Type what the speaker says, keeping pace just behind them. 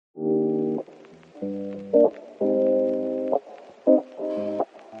All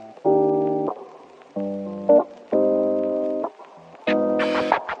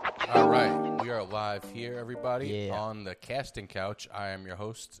right, we are live here, everybody, Yeah. on the casting couch. I am your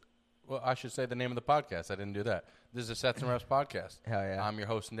host. Well, I should say the name of the podcast. I didn't do that. This is a Sets and Reps podcast. Hell yeah. I'm your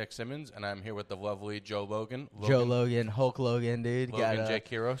host, Nick Simmons, and I'm here with the lovely Joe Logan. Joe Logan, Hulk Logan, dude. Logan J.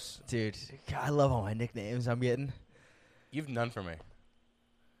 Kiros. Dude, God, I love all my nicknames I'm getting. You've none for me.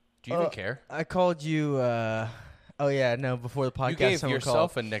 Do you even care? I called you, before the podcast. You gave someone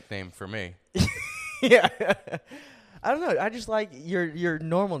yourself a nickname for me. Yeah. I don't know. I just like your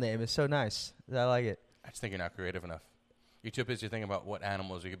normal name is so nice. I like it. I just think you're not creative enough. You're too busy thinking about what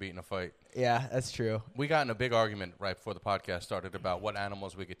animals you could beat in a fight. Yeah, that's true. We got in a big argument right before the podcast started about what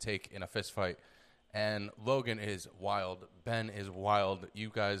animals we could take in a fist fight. And Logan is wild. Ben is wild. You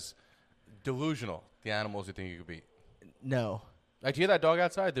guys, delusional, the animals you think you could beat. No. Like, do you hear that dog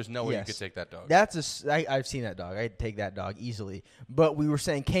outside? There's no way you Yes. could take that dog. I've seen that dog. I'd take that dog easily. But we were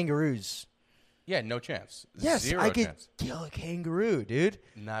saying kangaroos. Yeah, no chance. Yes, Zero I could chance. kill a kangaroo, dude.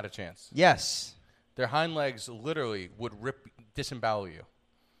 Not a chance. Yes. Their hind legs literally would disembowel you.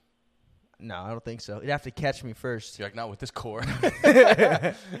 No, I don't think so. You'd have to catch me first. You're like, not with this core.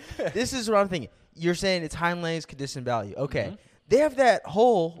 This is what I'm thinking. You're saying its hind legs could disembowel you. Okay. Mhm. They have that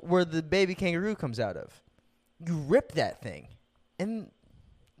hole where the baby kangaroo comes out of. You rip that thing. And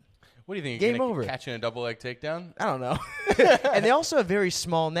What do you think? Game You're gonna over. catch in a double leg takedown? I don't know. And they also have very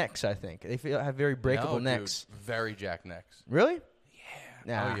small necks, I think. They have very breakable No, necks. dude, very jack necks. Really? Yeah.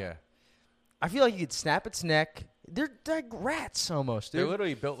 Nah. Oh, yeah. I feel like you could snap its neck. They're like rats almost, They're dude.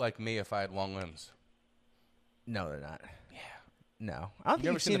 literally built like me if I had long limbs. No, they're not. Yeah. No. I don't You think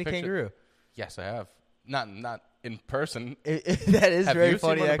never you've seen seen the a picture? kangaroo. Yes, I have. Not in person. That is Have very you seen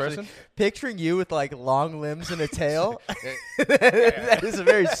funny, one in actually. person? Picturing you with like long limbs and a tail, that is a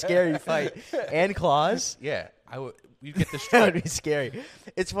very scary fight. And claws, Yeah, you get that destroyed. would be scary.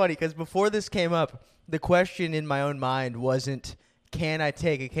 It's funny because before this came up, the question in my own mind wasn't, can I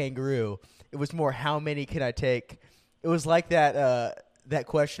take a kangaroo? It was more, how many can I take? It was like that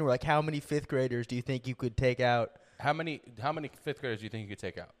question where like, how many fifth graders do you think you could take out? How many fifth graders do you think you could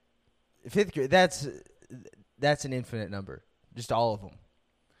take out? Fifth grade, that's an infinite number. Just all of them.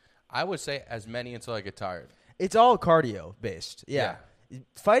 I would say as many until I get tired. It's all cardio based. Yeah.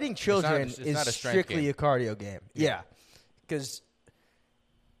 Fighting children it's is not a strength strictly game. a cardio game. Yeah. Because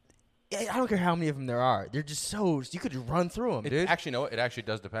I don't care how many of them there are. They're just you could just run through them, dude. Actually, no, it actually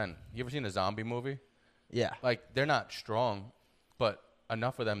does depend. You ever seen a zombie movie? Yeah. Like, they're not strong, but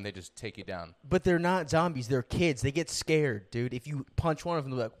enough of them, they just take you down. But they're not zombies. They're kids. They get scared, dude. If you punch one of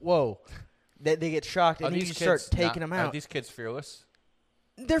them, they're like, whoa. They get shocked, and then you start taking them Are out. these kids fearless?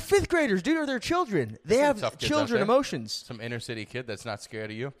 They're fifth graders, dude, or they're children. They Some have tough kids out children there. emotions. Some inner city kid that's not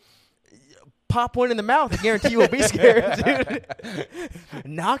scared of you? Pop one in the mouth, I guarantee you will be scared, dude.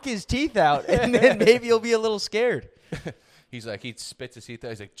 Knock his teeth out, and then maybe you'll be a little scared. He's like, he spits his teeth out.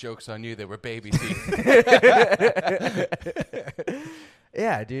 He's like, joke's on you. They were baby teeth.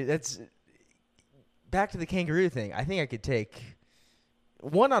 Yeah, dude, that's back to the kangaroo thing. I think I could take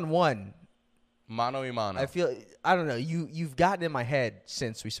one-on-one. Mano y mano. I don't know. You've gotten in my head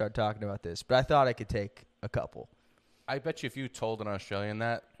since we started talking about this, but I thought I could take a couple. I bet you if you told an Australian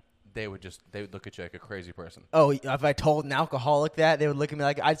that, they would look at you like a crazy person. Oh, if I told an alcoholic that, they would look at me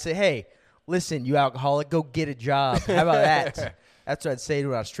like, I'd say, hey, listen, you alcoholic, go get a job. How about that? That's what I'd say to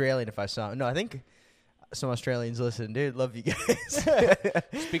an Australian if I saw him. No, I think some Australians listen. Dude, love you guys.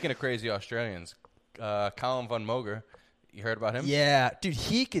 Speaking of crazy Australians, Colin Van Moger, you heard about him? Yeah, dude,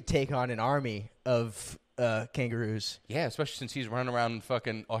 he could take on an army of kangaroos. Yeah, especially since he's running around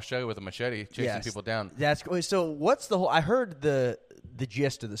fucking Australia with a machete, chasing Yes. people down. That's so. What's the whole? I heard the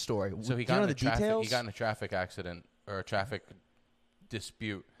gist of the story. So he Do you know the details? He got in a traffic accident or a traffic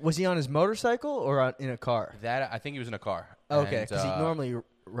dispute. Was he on his motorcycle or in a car? That I think he was in a car. Okay, And, because he normally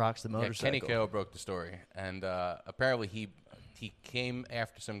rocks the yeah, motorcycle. Kenny KO broke the story, and apparently he came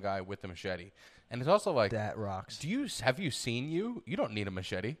after some guy with the machete. And it's also like, That rocks. have you seen you? You don't need a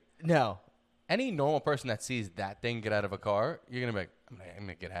machete. No. Any normal person that sees that thing get out of a car, you're gonna be like, I'm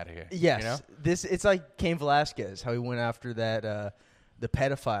gonna get out of here. Yes. You know? It's like Cain Velasquez, how he went after that the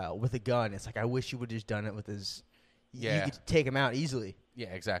pedophile with a gun. It's like, I wish you would have just done it with his. Yeah. You could take him out easily, Yeah,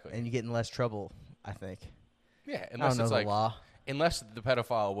 exactly. and you get in less trouble. I think. Yeah, I unless don't know it's the like, law. unless the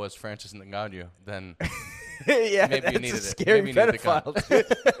pedophile was Francis Ngannou, then Yeah, maybe you that's needed a it. scary Maybe you needed the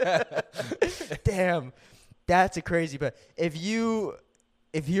pedophile. Damn, that's a crazy. But if you're,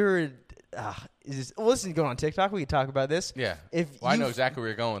 listen, going on TikTok, we can talk about this. yeah. If Well, I know you- exactly where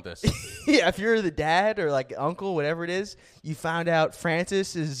you're going with this. Yeah, if you're the dad or like uncle, whatever it is, you found out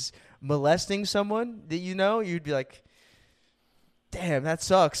Francis is molesting someone that you know, you'd be like, damn, that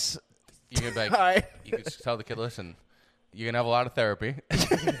sucks. You could like, All right. you could just tell the kid, listen, you're gonna have a lot of therapy.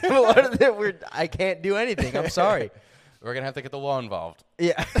 I can't do anything. I'm sorry. We're gonna have to get the law involved.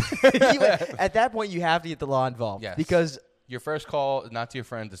 Yeah. At that point, you have to get the law involved. Yes. Because, Your first call is not to your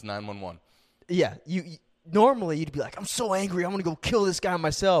friend, it's 911. yeah, normally you'd be like, I'm so angry, I'm going to go kill this guy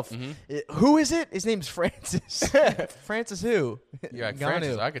myself. Who is it? His name's Francis. Francis who? You're like,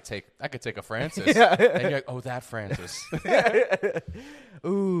 Ngannou. Francis, I could take a Francis. Yeah. And you're like, oh, that Francis.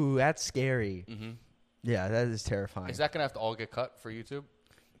 Ooh, that's scary. Mm-hmm. Yeah, that is terrifying. Is that gonna have to all get cut for YouTube?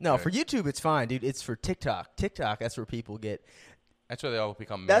 No, Okay. for YouTube, it's fine, dude. It's for TikTok. TikTok, that's where people get. That's where they all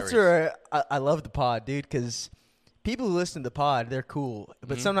become That's Marys. where I love the pod, dude, because people who listen to the pod, they're cool.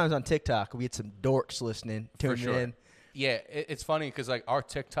 But sometimes on TikTok, we get some dorks listening, tuning sure. in. Yeah, it's funny because like our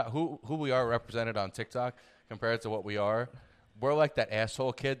TikTok, who we are represented on TikTok compared to what we are, we're like that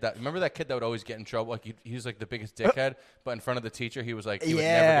asshole kid that remember that kid that would always get in trouble. Like he was like the biggest dickhead, but in front of the teacher, he was like he would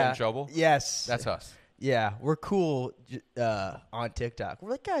never get in trouble. Yes. That's us. Yeah, we're cool on TikTok. We're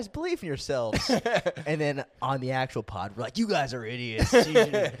like, guys, believe in yourselves. And then on the actual pod, we're like, you guys are idiots.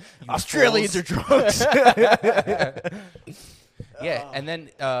 Australians are drunks. Yeah, and then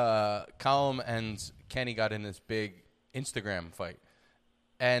Callum and Kenny got in this big Instagram fight.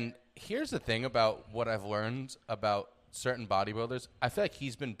 And here's the thing about what I've learned about certain bodybuilders. I feel like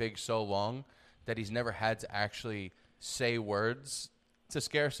he's been big so long that he's never had to actually say words to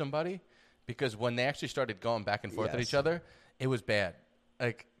scare somebody. Because when they actually started going back and forth at each other, it was bad.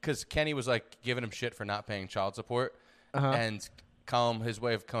 Like, because Kenny was like giving him shit for not paying child support, and Callum, his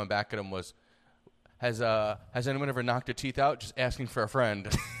way of coming back at him was, "Has anyone ever knocked their teeth out? Just asking for a friend."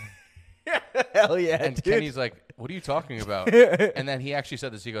 Hell yeah, And dude. Kenny's like, "What are you talking about?" And then he actually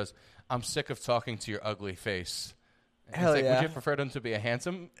said this. He goes, "I'm sick of talking to your ugly face." And Hell he's like, yeah. "Would you prefer them to be a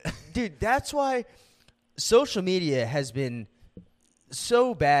handsome?" Dude, that's why social media has been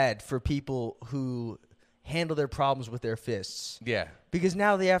so bad for people who handle their problems with their fists. Yeah. Because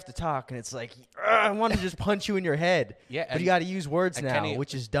now they have to talk, and it's like, I want to just punch you in your head. Yeah, but and- you got to use words and now, Kenny-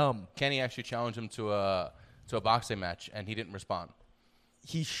 which is dumb. Kenny actually challenged him to a boxing match, and he didn't respond.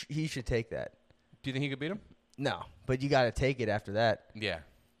 He should take that. Do you think he could beat him? No, but you got to take it after that. Yeah.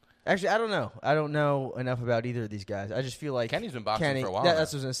 Actually, I don't know. I don't know enough about either of these guys. I just feel like Kenny's been boxing for a while That's now. what I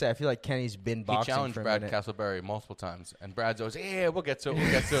was going to say. I feel like Kenny's been He boxing challenged for a Brad minute. Castleberry multiple times, and Brad's always, "Yeah, we'll get to it.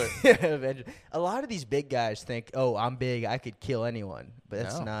 We'll get to it." Eventually. A lot of these big guys think, "Oh, I'm big. I could kill anyone," but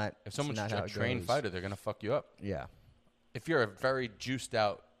that's No. not. If someone's that's not how a it trained goes. fighter, they're gonna fuck you up. Yeah. If you're a very juiced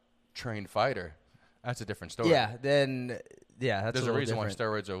out trained fighter, that's a different story. Yeah. Then. Yeah. That's There's a little reason different. why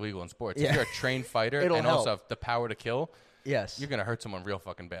steroids are illegal in sports. Yeah. If you're a trained fighter It'll and also help. have the power to kill, Yes. you're gonna hurt someone real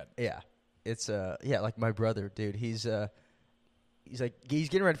fucking bad. Yeah. It's like my brother, dude. He's getting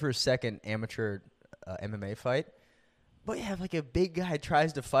ready for his second amateur MMA fight. But yeah, if like a big guy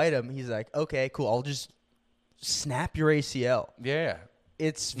tries to fight him, he's like, "Okay, cool. I'll just snap your ACL." Yeah.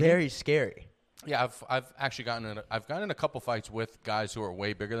 It's very scary. Yeah, I've actually gotten in a couple fights with guys who are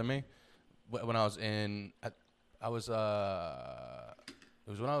way bigger than me. When I was it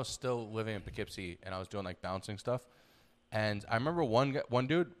was when I was still living in Poughkeepsie and I was doing like bouncing stuff. And I remember one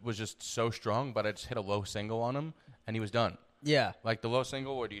dude was just so strong, but I just hit a low single on him and he was done. Yeah. Like the low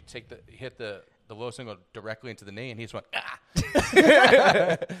single where you hit the low single directly into the knee and he just went,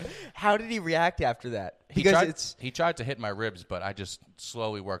 ah. How did he react after that? He tried to hit my ribs, but I just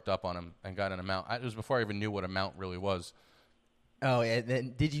slowly worked up on him and got an amount. It was before I even knew what a mount really was. Oh, and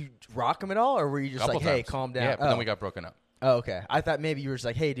then did you rock him at all, or were you just Couple like, "Hey, times. calm down"? Yeah, but then we got broken up. Oh, okay. I thought maybe you were just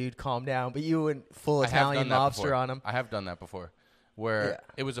like, "Hey, dude, calm down," but you went full I have Italian done that mobster before. on him. I have done that before, where Yeah.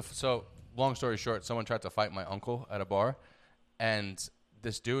 it was so. Long story short, someone tried to fight my uncle at a bar, and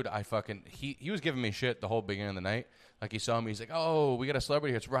this dude, he was giving me shit the whole beginning of the night. Like he saw me, he's like, "Oh, we got a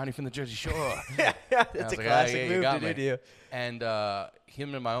celebrity here. It's Ronnie from the Jersey Shore." That's a classic you move got to me. do to you. And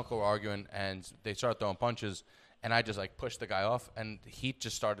him and my uncle were arguing, and they started throwing punches. And I just like pushed the guy off, and he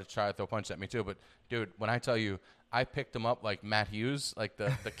just started to try to throw punches at me too. But dude, when I tell you, I picked him up like Matt Hughes, like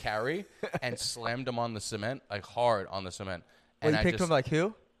the carry, and slammed him on the cement, like hard on the cement. Well, And you picked him like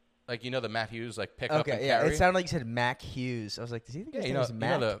who? like the Matt Hughes like pick up and Okay, yeah. carry. It sounded like you said Mac Hughes. I was like, does he think his Yeah, name is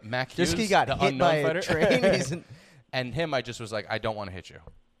Mac? the Mac Hughes, Just 'cause he got the hit by unknown a fighter. train. He's And him, I just was like, I don't want to hit you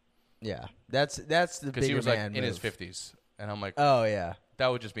yeah, that's the because bigger he was like man in his move. 50s, and I'm like, Oh yeah, that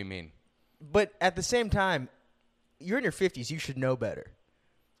would just be mean. but at the same time, you're in your 50s. You should know better.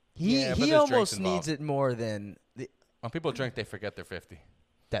 Yeah, but He there's drinks almost involved. needs it more than When people drink, they forget they're 50.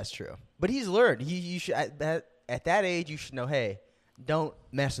 that's true. But he's learned. You should at that age you should know. Hey, don't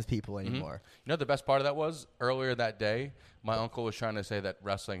mess with people anymore. You know what the best part of that was? Earlier that day, my uncle was trying to say that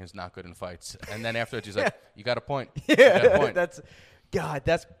wrestling is not good in fights. And then afterwards, he's like, you got a point. You got a point.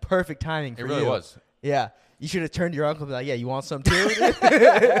 That's perfect timing for you. It really was. Yeah. You should have turned to your uncle and be like, yeah, you want some too?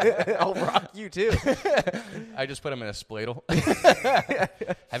 I'll rock you too. I just put him in a Spladle.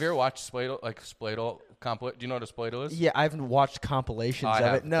 Have you ever watched Spladle, like Spladle compilation? Do you know what a Spladle is? Yeah, I haven't watched compilations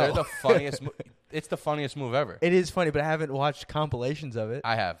of it. No. They're the funniest. It's the funniest move ever. It is funny, but I haven't watched compilations of it.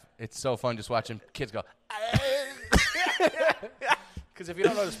 I have. It's so fun just watching kids go. Because if you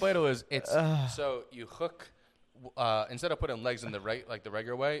don't know what a Spladle is, it's so you hook. Instead of putting legs in the right, like the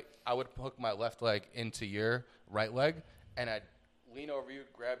regular way, I would hook my left leg into your right leg, and I'd lean over you,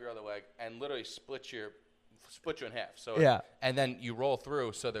 grab your other leg, and literally split you in half. So yeah, and then you roll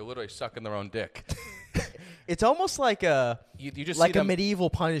through, so they're literally sucking their own dick. It's almost like a you just like see a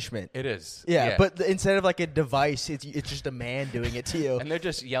medieval punishment. It is. Yeah. But instead of like a device, it's just a man doing it to you. And they're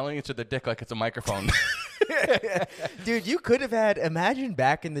just yelling into the dick like it's a microphone. Dude, you could have had. Imagine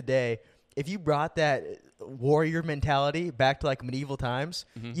back in the day if you brought that warrior mentality back to like medieval times.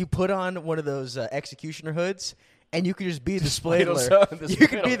 Mm-hmm. You put on one of those executioner hoods, and you could just be the spladler. You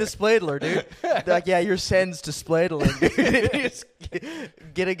could be the spladler, dude. Like, yeah, your sends to spladling, dude. You just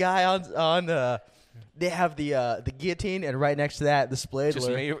get a guy on. They have the guillotine, and right next to that, the spladler. Just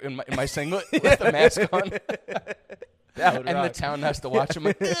me in my singlet with the mask on. And rock. The town has to watch him.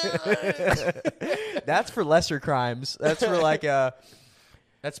 That's for lesser crimes. That's for like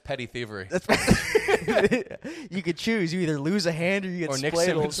That's petty thievery. You could choose. You either lose a hand or you get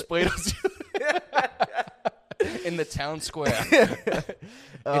spladles. In the town square.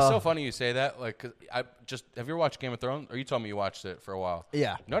 It's so funny you say that. Like, 'cause have you ever watched Game of Thrones? Or you told me you watched it for a while.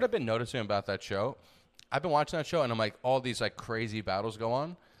 Yeah. You know what I've been noticing about that show? I've been watching that show, and I'm like, all these like crazy battles go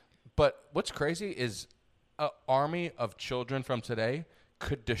on. But what's crazy is an army of children from today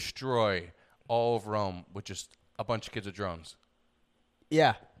could destroy all of Rome with just a bunch of kids with drones.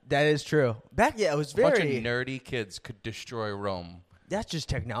 Yeah, that is true. It was very... A bunch of nerdy kids could destroy Rome. That's just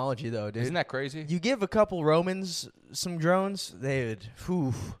technology, though, dude. Isn't that crazy? You give a couple Romans some drones, they would...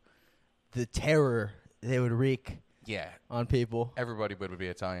 the terror they would wreak on people. Everybody would be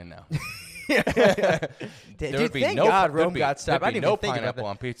Italian now. There would be thank God Rome got stopped. I didn't even think pineapple about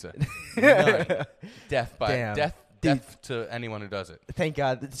on pizza. None. Death to anyone who does it. Thank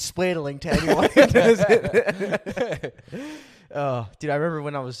God. It's spladling to anyone who does it. Oh, dude, I remember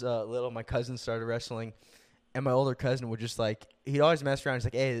when I was little, my cousin started wrestling, and my older cousin would just like, he'd always mess around. He's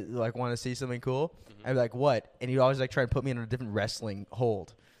like, hey, like, want to see something cool? Mm-hmm. I'd be like, what? And he'd always like try and put me in a different wrestling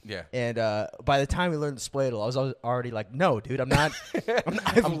hold. Yeah. And by the time we learned the spladle, I was already like, no, dude, I'm not.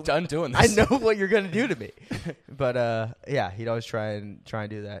 I'm done doing this. I know what you're going to do to me. But, yeah, he'd always try and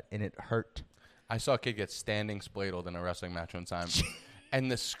do that, and it hurt. I saw a kid get standing spladled in a wrestling match one time. And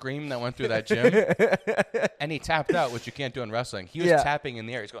the scream that went through that gym, and he tapped out, which you can't do in wrestling. He was tapping in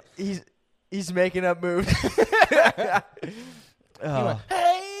the air. He's going. He's making up moves. He went,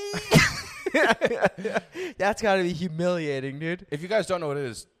 hey! That's got to be humiliating, dude. If you guys don't know what it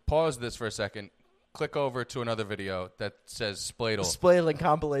is, pause this for a second. Click over to another video that says Spladle. Spladling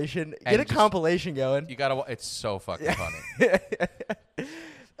compilation. Get a compilation going. You gotta. It's so fucking funny.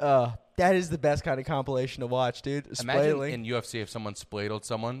 That is the best kind of compilation to watch, dude. Imagine Spladling. in UFC if someone spladled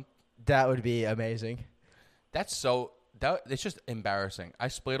someone. That would be amazing. It's just embarrassing. I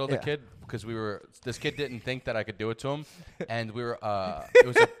spladled a kid because this kid didn't think that I could do it to him, and we were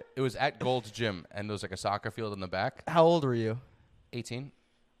it was at Gold's Gym, and there was like a soccer field in the back. How old were you? 18.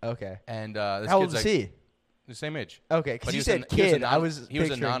 Okay. And how old is he? The same age. Okay, because you said kid. He was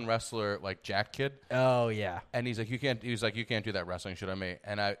a non-wrestler, like Jack kid. Oh yeah. And he's like, you can't do that wrestling shit on me.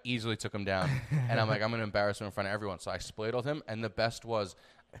 And I easily took him down. And I'm like, I'm gonna embarrass him in front of everyone. So I spladled him. And the best was,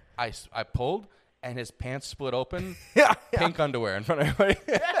 I pulled, and his pants split open, pink underwear in front of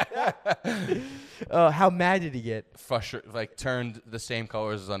everybody. How mad did he get? Frustrated, like turned the same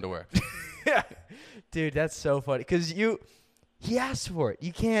color as his underwear. Dude, that's so funny because he asked for it.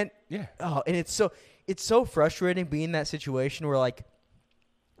 You can't. Yeah. Oh, and it's so frustrating being in that situation where like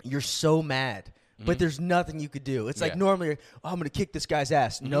you're so mad, but there's nothing you could do. It's like normally, I'm gonna kick this guy's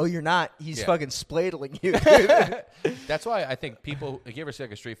ass. No, you're not. He's fucking spladling you. That's why I think people. Like, you ever see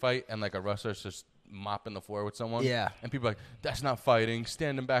like a street fight and like a wrestler's just mopping the floor with someone? Yeah. And people are like, that's not fighting.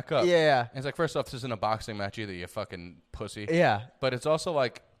 Stand him back up. Yeah. And it's like, first off, this isn't a boxing match either. You fucking pussy. Yeah. But it's also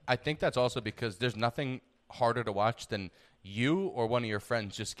like, I think that's also because there's nothing harder to watch than you or one of your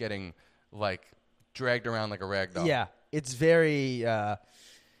friends just getting like dragged around like a rag doll. Yeah, it's very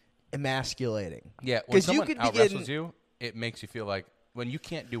emasculating. Yeah, when someone out wrestles you, it makes you feel like when you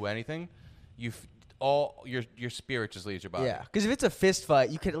can't do anything, all your spirit just leaves your body. Yeah, because if it's a fist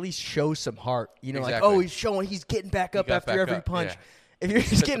fight, you can at least show some heart. You know, Exactly. like, oh, he's getting back up got after back every up, punch. yeah. If you're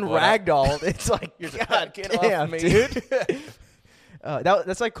just Spit getting the blood out. ragdolled, it's like, You're just God get off damn, me. dude.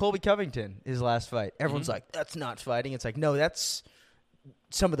 That's like Colby Covington, his last fight. Everyone's Mm-hmm. like, that's not fighting. It's like, no, that's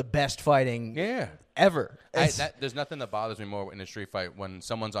some of the best fighting Yeah. ever. It's- There's nothing that bothers me more in a street fight when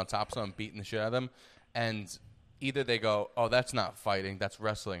someone's on top of someone beating the shit out of them, and either they go, "Oh, that's not fighting, that's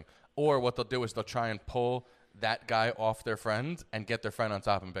wrestling," or what they'll do is they'll try and pull that guy off their friend and get their friend on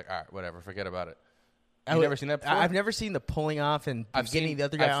top and be like, "All right, whatever, forget about it." I You would- never seen that before? I've never seen the pulling off and I've getting seen- the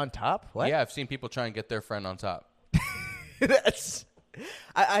other guy I've- on top. What? Yeah, I've seen people try and get their friend on top. That's.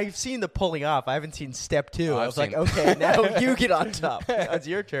 I've seen the pulling off. I haven't seen step 2. Oh, I I've was like, seen- okay, now you get on top. Now it's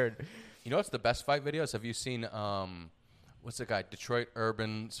your turn. You know what's the best fight videos? Have you seen what's the guy, Detroit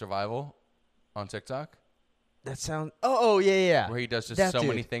Urban Survival on TikTok? That sounds. Oh, yeah. Where he does just That so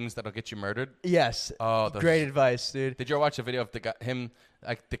many dude. things that'll get you murdered. Yes. Oh, those- Great advice, dude. Did you ever watch a video of the guy,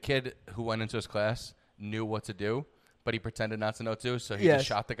 like the kid who went into his class knew what to do, but he pretended not to know to, so he Yes. just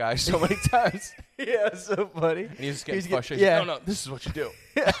shot the guy so many times. Yeah, it's so funny. And he was getting He's get- frustrated. yeah. No, this is what you do.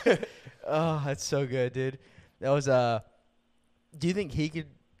 Oh, that's so good, dude. That was Do you think he could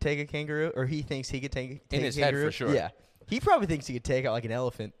take a kangaroo, or he thinks he could take In a his head, kangaroo? for sure. Yeah, he probably thinks he could take out like an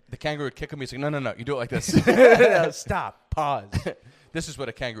elephant. The kangaroo would kick him. He's like, no, you do it like this. No, stop. Pause. This is what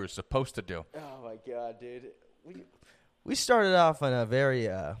a kangaroo is supposed to do. Oh my god, dude. We started off on a very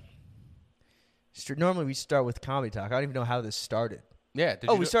normally we start with comedy talk. I don't even know how this started. Yeah.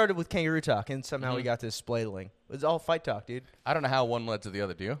 We started with kangaroo talk, and somehow we got to spladling. It was all fight talk, dude. I don't know how one led to the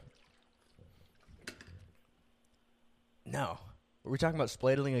other. Do you? No. Were we talking about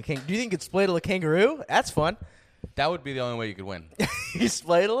spladling a kangaroo? Do you think it's spladle a kangaroo? That's fun. That would be the only way you could win. You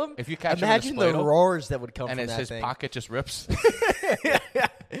spladle him? If you catch Imagine him in a the spladle, roars that would come and from that his thing. pocket just rips.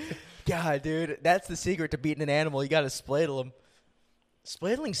 God, dude, that's the secret to beating an animal. You got to spladle him.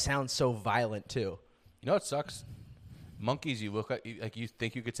 Spladling sounds so violent too. You know what sucks? Monkeys, you look at, like you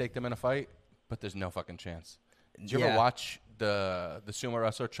think you could take them in a fight, but there's no fucking chance. Did you ever Yeah. watch the sumo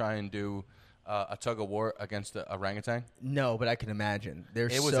wrestler try and do a tug of war against the orangutan? No, but I can imagine. They're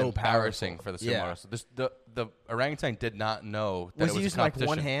It was so embarrassing powerful. for the sumo Yeah. wrestler. The orangutan did not know that Was it he was using a like competition.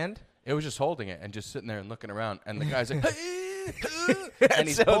 one hand? It was just holding it and just sitting there and looking around, and the guy's like, and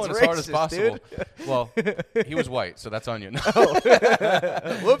he's sounds pulling as hard as racist, possible. dude. Well, he was white, so that's on you.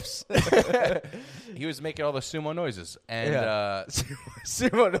 Whoops. He was making all the sumo noises, and Yeah.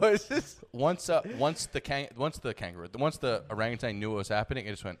 Sumo noises. once the orangutan knew what was happening,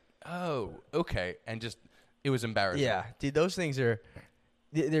 it just went, oh, okay, and just it was embarrassing. Yeah, dude, those things are.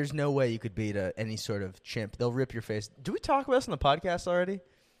 There's no way you could beat any sort of chimp. They'll rip your face. Do we talk about this on the podcast already?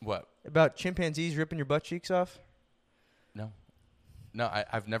 What? About chimpanzees ripping your butt cheeks off? No,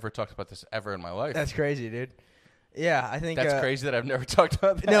 I've never talked about this ever in my life. That's crazy, dude. Yeah, I think That's crazy that I've never talked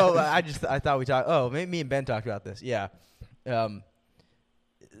about that. No, I thought we talked. Oh, maybe me and Ben talked about this. Yeah,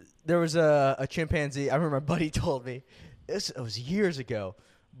 there was a chimpanzee. I remember my buddy told me it was years ago,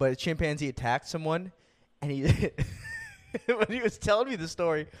 but a chimpanzee attacked someone, and he when he was telling me the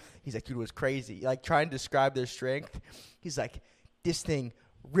story, he's like, dude, it was crazy. Like trying to describe their strength, he's like, this thing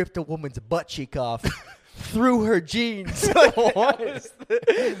ripped a woman's butt cheek off. Through her jeans. Like,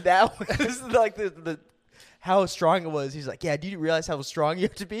 that was like the how strong it was. He's like, yeah, do you realize how strong you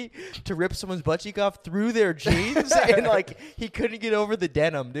have to be to rip someone's butt cheek off through their jeans? And like he couldn't get over the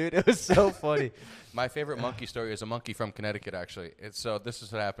denim, dude. It was so funny. My favorite monkey story is a monkey from Connecticut, actually. So this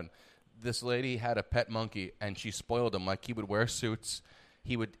is what happened. This lady had a pet monkey, and she spoiled him. Like, he would wear suits.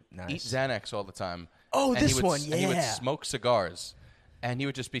 He would eat Xanax all the time. Oh, and this he would, one, And he would yeah. smoke cigars. And he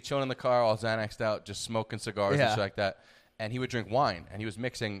would just be chilling in the car, all Xanaxed out, just smoking cigars and Yeah. shit like that. And he would drink wine, and he was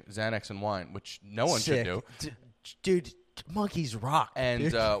mixing Xanax and wine, which no one should Sick. do. Dude, monkeys rock.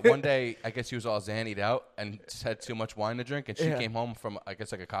 And dude. one day, I guess he was all Xannied out and just had too much wine to drink. And she Yeah. came home from, I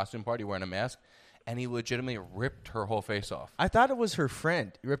guess, like a costume party wearing a mask. And he legitimately ripped her whole face off. I thought it was her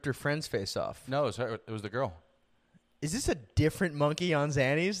friend. He ripped her friend's face off. No, it was her. It was the girl. Is this a different monkey on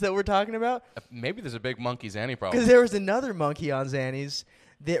Xannies that we're talking about? Maybe there's a big monkey Xanny problem. Because there was another monkey on Xannies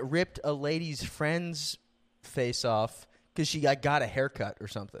that ripped a lady's friend's face off because she got a haircut or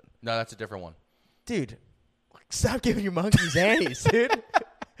something. No, that's a different one. Dude, stop giving your monkey Xannies, dude.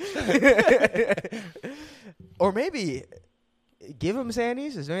 Or maybe give them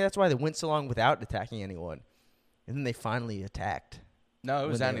Xannies. Maybe that's why they went so long without attacking anyone. And then they finally attacked. No, it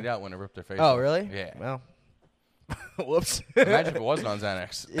was When they- Xannied out when it ripped her face Oh, off. really? Yeah. Well, whoops. Imagine if it wasn't on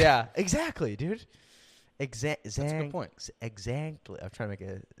Xanax. Yeah, exactly, dude. That's a good point. Exactly. I'm trying to make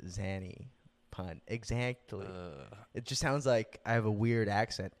a Zanny. pun. Exactly. It just sounds like I have a weird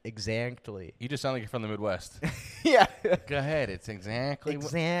accent. Exactly. You just sound like you're from the Midwest. Yeah. Go ahead. It's exactly.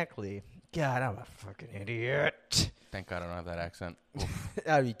 Exactly. God, I'm a fucking idiot. Thank God I don't have that accent.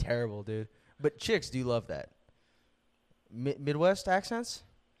 That'd be terrible, dude. But chicks do love that. Midwest accents?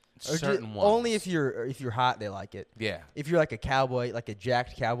 Certain ones. Only if you're hot, they like it. Yeah. If you're like a cowboy, like a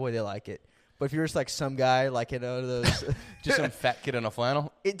jacked cowboy, they like it. But if you're just like some guy, like in one of those, Just some fat kid in a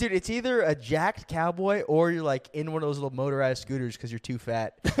flannel. Dude, it's either a jacked cowboy or you're like in one of those little motorized scooters because you're too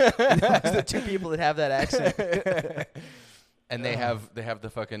fat. Those are the two people that have that accent. And they have the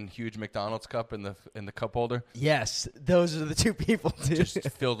fucking huge McDonald's cup in the cup holder, Yes, those are the two people, dude. just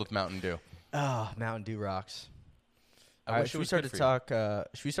filled with Mountain Dew. Oh, Mountain Dew rocks. I All right, wish it should we was start good to for you. talk?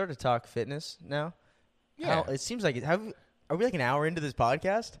 Should we start to talk fitness now? Yeah. It seems like are we like an hour into this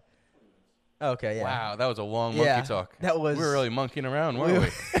podcast? Okay, yeah. Wow, that was a long Yeah, monkey talk. that was- We were really monkeying around, weren't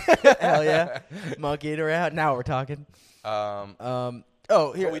we? Hell yeah, monkeying around. Now we're talking. Oh,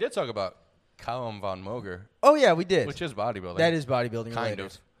 here. But we did talk about Callum von Moger, Oh yeah, we did. which is bodybuilding. That is bodybuilding kind related.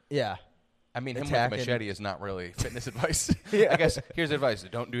 of. Yeah. I mean, him Attacking. with a machete is not really fitness advice. Yeah. I guess here's advice: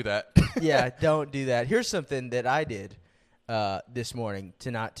 don't do that. Yeah, don't do that. Here's something that I did this morning to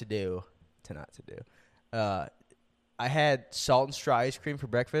not to do. I had salt and straw ice cream for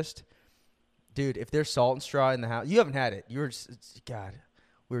breakfast. Dude, if there's salt and straw in the house, you haven't had it. God,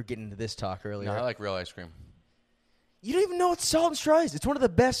 we were getting into this talk earlier. No, I like real ice cream. You don't even know what salt and straw is. It's one of the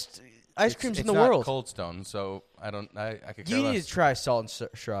best ice creams in the It's world. not Cold Stone, so I could care You less. need to try salt and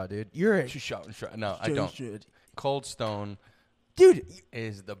straw, dude. You're a No, I don't. Cold Stone dude.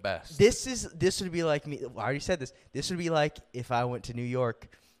 is the best. This would be like me. I already said this. This would be like if I went to New York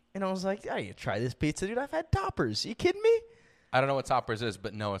and I was like, I need to try this pizza, dude. I've had Toppers. You kidding me? I don't know what Toppers is,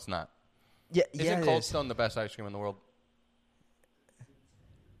 but no, it's not. Yeah, Isn't it Cold is. Stone the best ice cream in the world?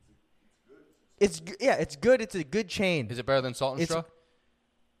 It's good. It's a good chain. Is it better than Salt and It's- Straw?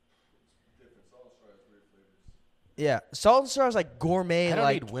 Yeah, salt and straw is like gourmet. I don't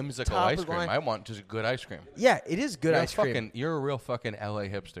like need whimsical top ice of the cream. line. I want just good ice cream. Yeah, it is good ice cream. You're a real fucking LA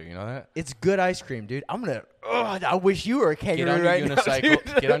hipster. You know that? It's good ice cream, dude. I'm gonna. I wish you were a Get kangaroo on your right now, unicycle.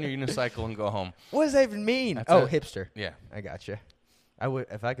 dude. Get on your unicycle and go home. What does that even mean? That's Oh, it. hipster. Yeah, I gotcha. I would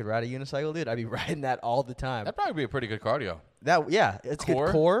if I could ride a unicycle, dude. I'd be riding that all the time. that'd probably be a pretty good cardio. It's Core?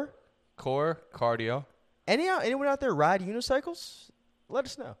 good core. Core cardio. Anyone out there ride unicycles? Let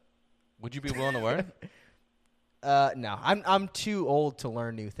us know. Would you be willing to learn? No, I'm too old to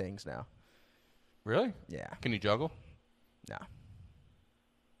learn new things now. Really? Yeah, Can you juggle? no.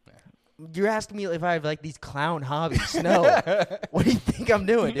 Yeah. You're asking me if I have like these clown hobbies. No. What do you think I'm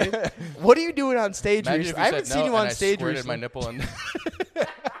doing, dude? What are you doing on stage? Imagine if you I haven't said seen no you and on I stage squirted recently. my nipple in.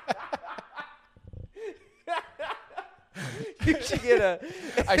 You should get a.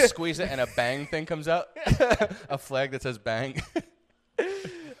 I squeeze it and a bang thing comes out. A flag that says bang.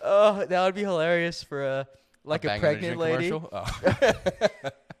 Oh, that would be hilarious for a Bang pregnant Energy lady. commercial?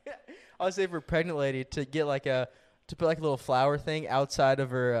 Oh. I would say for a pregnant lady to get to put like a little flower thing outside of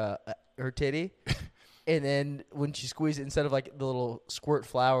her titty, and then when she squeezes it, instead of like the little squirt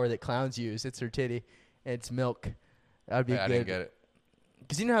flower that clowns use, it's her titty and it's milk. That would be I good. didn't get it.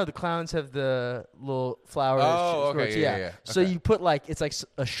 Because you know how the clowns have the little flower. that Oh, okay, squirts? yeah. So Okay. you put it's like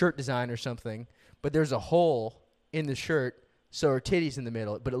a shirt design or something, but there's a hole in the shirt, so her titty's in the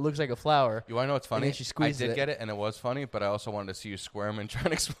middle, but it looks like a flower. You want to know what's funny? then she squeezes I did it. get it, and it was funny, but I also wanted to see you squirm and try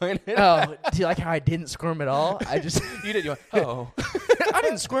and explain it. Oh, do you like how I didn't squirm at all? I just You did. You went, oh. I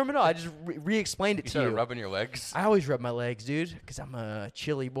didn't squirm at all. I just re-explained it You to started you. rubbing your legs? I always rub my legs, dude, because I'm a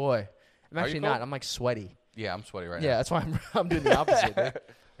chilly boy. I'm Are you actually cold? not. I'm like sweaty. Yeah, I'm sweaty right Yeah, now. that's why I'm doing the opposite. Dude.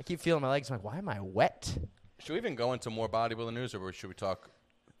 I keep feeling my legs. I'm like, why am I wet? Should we even go into more bodybuilding news, or should we talk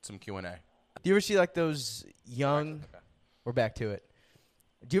some Q&A? Do you ever see like those young? Okay. We're back to it.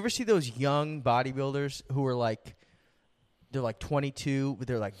 Do you ever see those young bodybuilders who are like, they're like 22, but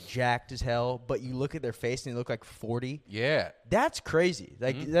they're like jacked as hell, but you look at their face and they look like 40? Yeah. That's crazy.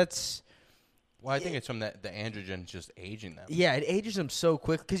 Like that's, Well, I think it's from the androgen just aging them. yeah, it ages them so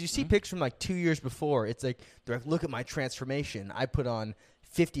quick. Because you see pictures from like 2 years before. It's like, they're like, look at my transformation. I put on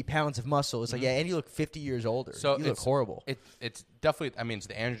 50 pounds of muscle. It's like, yeah, and you look 50 years older. So you look horrible. It's definitely. I mean, it's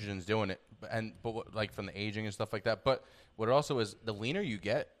the androgens doing it, but like from the aging and stuff like that. But what it also is, the leaner you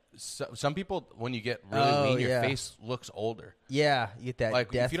get, some people when you get really lean, your face looks older. Yeah, you get that Like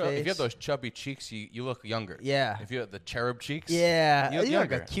death if you face. have those chubby cheeks, you look younger. Yeah. If you have the cherub cheeks, Yeah, you look you're like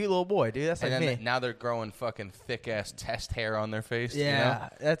younger. a cute little boy, dude. That's And like then me. now they're growing fucking thick ass test hair on their face. Yeah,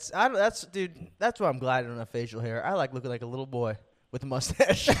 that's dude. That's why I'm glad I don't have facial hair. I like looking like a little boy with a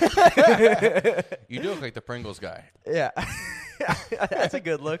mustache. You do look like the Pringles guy. Yeah, that's a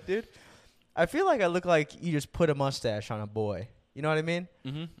good look, dude. I feel like I look like you just put a mustache on a boy. You know what I mean?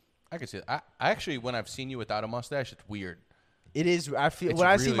 Mm-hmm. I can see it. I actually, when I've seen you without a mustache, it's weird. It is. I feel It's when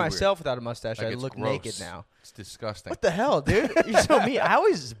I really see myself weird. without a mustache, Like, I it's look gross. naked now. It's disgusting. What the hell, dude? You're so mean. I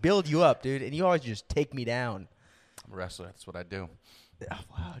always build you up, dude, and you always just take me down. I'm a wrestler. That's what I do. Oh,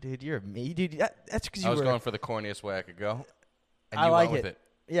 wow, dude, you're me, dude. That's because you I was were. going for the corniest way I could go, and I you like went it. with it.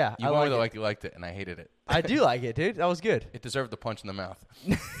 Yeah, You I went like with it it. like you liked it, and I hated it. I do like it, dude. That was good. It deserved the punch in the mouth.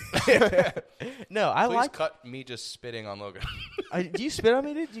 No, I Please like. cut me just spitting on Logan. Do you spit on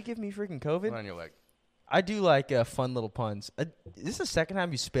me, dude? Did you give me freaking COVID? on your leg. I do like fun little puns. Is this the second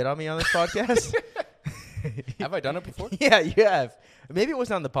time you spit on me on this podcast? Have I done it before? Yeah, you have. Maybe it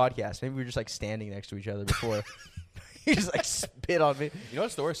wasn't on the podcast. Maybe we were just like standing next to each other before. You just like spit on me. You know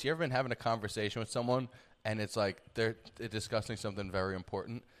what's the worst? You ever been having a conversation with someone, and it's like they're discussing something very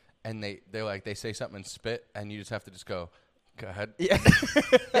important, and they say something and spit, and you just have to just go ahead. Yeah.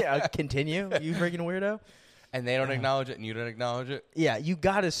 Yeah, continue, you freaking weirdo. And they don't acknowledge it, and you don't acknowledge it. Yeah, you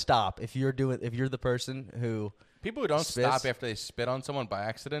got to stop if you're the person who People who don't spits. stop after they spit on someone by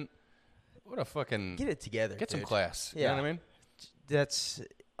accident, what a fucking get it together. get some dude. class. Yeah. You know what I mean? That's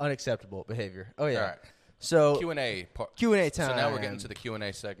unacceptable behavior. Oh yeah. All right. So Q&A time. So now we're getting to the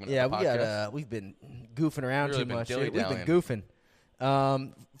Q&A segment. Yeah, of the we podcast. got. We've been goofing around Really too been much. Dude. We've been dilly-dallying.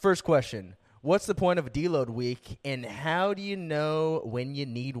 goofing. First question: what's the point of a deload week, and how do you know when you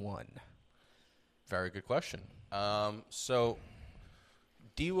need one? Very good question. So,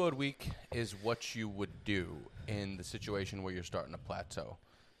 deload week is what you would do in the situation where you're starting to plateau.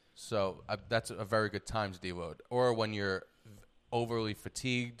 So that's a very good time to deload. Or when you're overly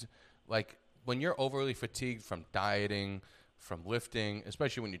fatigued, like when you're overly fatigued from dieting, from lifting,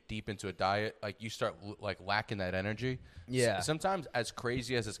 especially when you're deep into a diet, like you start like lacking that energy. Yeah. Sometimes, as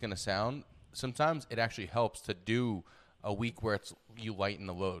crazy as it's going to sound, sometimes it actually helps to do a week where you lighten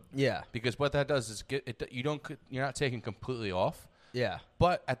the load. Yeah. Because what that does is you're not taking completely off, Yeah.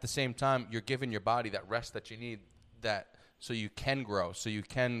 but at the same time you're giving your body that rest that you need, that so you can grow, so you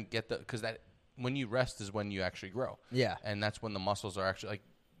can get because that when you rest is when you actually grow. Yeah. And that's when the muscles are actually like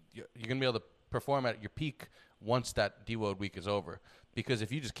you're gonna be able to perform at your peak once that deload week is over. Because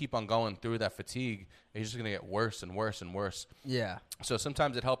if you just keep on going through that fatigue, it's just gonna get worse and worse and worse. Yeah. So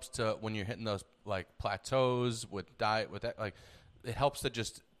sometimes it helps to, when you're hitting those like plateaus with diet, with that, like it helps to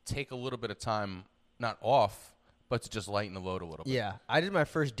just take a little bit of time, not off, but to just lighten the load a little bit. Yeah. I did my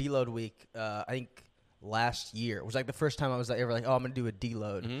first deload week. I think last year. It was like the first time I was ever like, oh, I'm gonna do a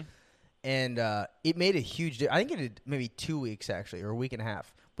deload, Mm-hmm. and it made a huge. I think it did maybe 2 weeks actually, or a week and a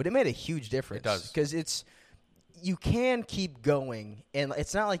half, but it made a huge difference. It does, because you can keep going, and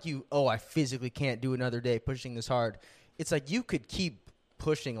it's not like I physically can't do another day pushing this hard. It's like you could keep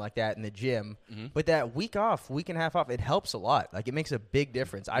pushing like that in the gym, Mm-hmm. but that week and a half off, it helps a lot. Like it makes a big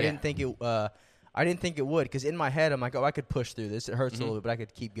difference. I didn't think it. I didn't think it would, because in my head I'm like, oh, I could push through this. It hurts a little bit, but I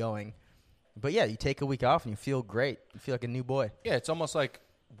could keep going. But yeah, you take a week off and you feel great. You feel like a new boy. Yeah, it's almost like,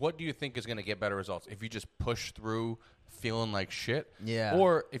 what do you think is going to get better results? If you just push through feeling like shit? Yeah.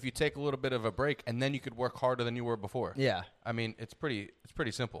 Or if you take a little bit of a break and then you could work harder than you were before? Yeah. I mean, it's pretty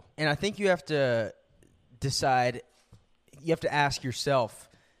simple. And I think you have to decide, you have to ask yourself,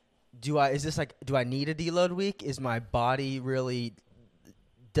 do I need a deload week?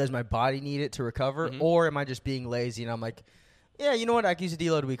 Does my body need it to recover? Mm-hmm. Or am I just being lazy and I'm like, yeah, you know what? I could use a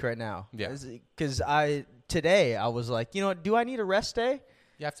deload week right now. Yeah. Because today I was like, you know what? Do I need a rest day?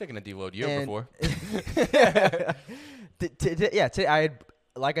 Yeah, I've taken a deload year And- before. Today I had,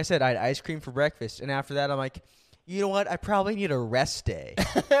 like I said, I had ice cream for breakfast. And after that, I'm like, you know what? I probably need a rest day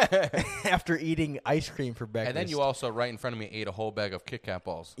after eating ice cream for breakfast. And then you also, right in front of me, ate a whole bag of Kit Kat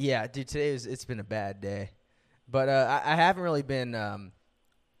balls. Yeah, dude, it's been a bad day. But I haven't really been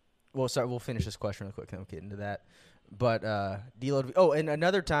we'll finish this question real quick and then we'll get into that. But deload. Oh, and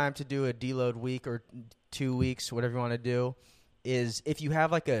another time to do a deload week or 2 weeks, whatever you want to do, is if you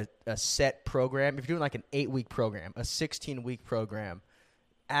have like a set program. If you're doing like an 8-week program, a 16-week program,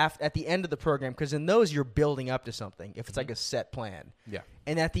 at the end of the program, because in those you're building up to something. If it's like a set plan, Yeah.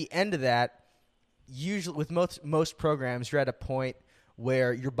 and at the end of that, usually with most programs, you're at a point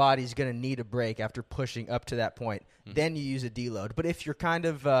where your body's going to need a break after pushing up to that point. Mm-hmm. Then you use a deload. But if you're kind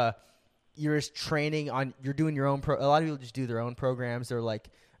of you're just training on, you're doing your own. A lot of people just do their own programs. They're like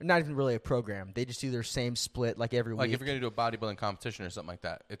not even really a program. They just do their same split like every Like week. if you're going to do a bodybuilding competition or something like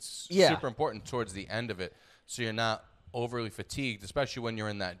that, it's Yeah. super important towards the end of it, so you're not overly fatigued, especially when you're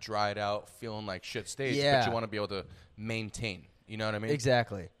in that dried out, feeling like shit stage. Yeah. But you want to be able to maintain. You know what I mean?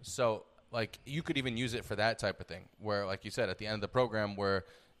 Exactly. So, like, you could even use it for that type of thing, where, like you said, at the end of the program, where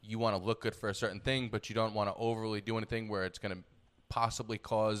you want to look good for a certain thing, but you don't want to overly do anything where it's going to possibly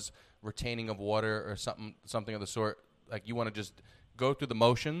cause retaining of water or something of the sort. Like you want to just go through the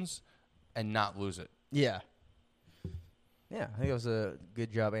motions and not lose it. Yeah. Yeah, I think it was a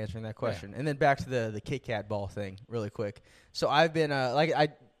good job answering that question. Yeah. And then back to the Kit Kat ball thing really quick. So I've been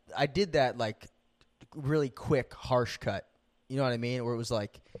I did that like really quick harsh cut. You know what I mean? Where it was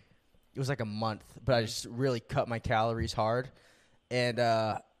like a month, but I just really cut my calories hard. And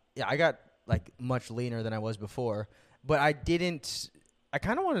I got like much leaner than I was before, but I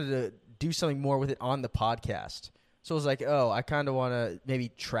kind of wanted to do something more with it on the podcast. So I was like, oh, I kind of want to maybe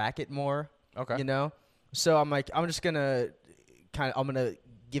track it more. Okay. You know? So I'm like, I'm going to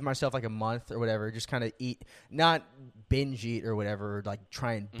give myself like a month or whatever, just kind of eat, not binge eat or whatever, or like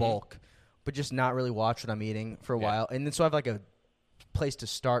try and bulk, but just not really watch what I'm eating for a while. And then so I have like a place to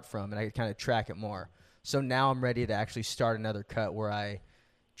start from, and I kind of track it more. So now I'm ready to actually start another cut where I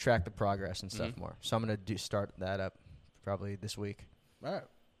track the progress and stuff more. So I'm going to start that up probably this week. All right.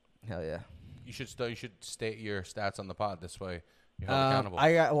 Hell yeah. You should state your stats on the pod. This way you're held accountable.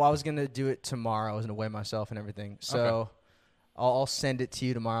 I was going to do it tomorrow. I was going to weigh myself and everything. So I'll send it to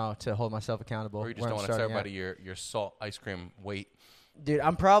you tomorrow to hold myself accountable. Or you just don't want to tell everybody your salt ice cream weight. Dude,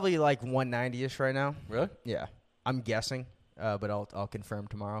 I'm probably like 190-ish right now. Really? Yeah. I'm guessing, but I'll confirm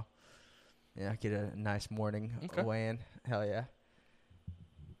tomorrow. Yeah, get a nice morning weigh-in. Hell yeah.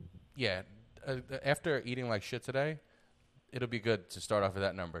 Yeah. After eating like shit today, it'll be good to start off with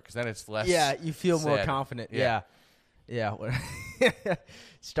that number because then it's less. Yeah, you feel sad. more confident. Yeah.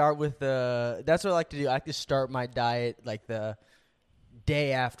 Start with that's what I like to do. I like to start my diet like the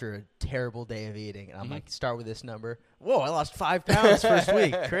day after a terrible day of eating. And I'm like, start with this number. Whoa, I lost 5 pounds first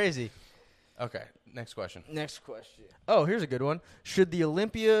week. Crazy. Okay, next question. Oh, here's a good one. Should the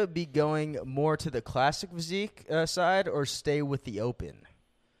Olympia be going more to the classic physique side or stay with the open?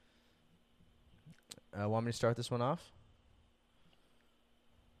 Want me to start this one off?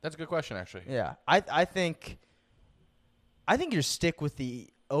 That's a good question, actually. Yeah, I think you stick with the.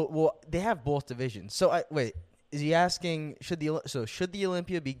 Oh, well, they have both divisions. So wait, is he asking should the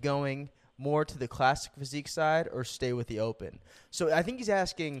Olympia be going more to the classic physique side or stay with the open? So I think he's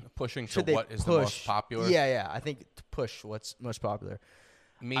asking pushing to what is the most popular. Yeah. I think to push what's most popular.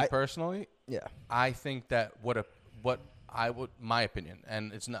 Personally, yeah, I think that my opinion,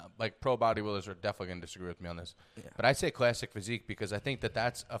 and it's not like pro bodybuilders are definitely going to disagree with me on this, but I say classic physique because I think that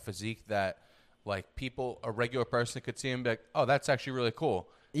that's a physique that like a regular person could see and be like, oh, that's actually really cool.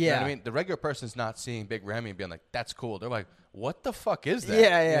 Yeah. You know what I mean? The regular person's not seeing Big Ramy and being like, that's cool. They're like, what the fuck is that?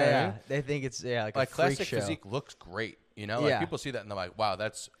 Yeah. You know what I mean? They think it's like a freak classic show. physique looks great. You know, like people see that and they're like, wow,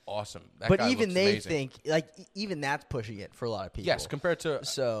 that's awesome. That but guy even looks they amazing. think like even that's pushing it for a lot of people. Yes, compared to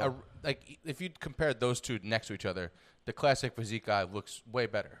like if you compare those two next to each other, the classic physique guy looks way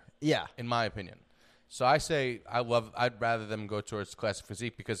better. Yeah, in my opinion. So I say I'd rather them go towards classic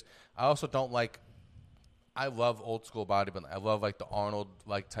physique because I also don't like. I love old school bodybuilding. I love like the Arnold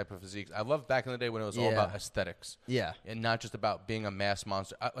like type of physiques. I love back in the day when it was all about aesthetics. Yeah, and not just about being a mass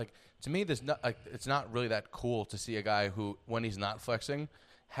monster. To me, it's not really that cool to see a guy who, when he's not flexing,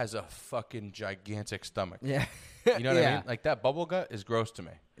 has a fucking gigantic stomach. Yeah, you know what I mean? Like that bubble gut is gross to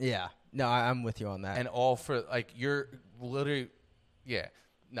me. Yeah, no, I'm with you on that. And all for like you're literally,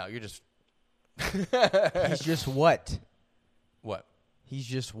 no, you're just. He's just what? What? He's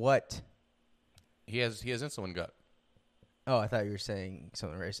just what? He has insulin gut. Oh, I thought you were saying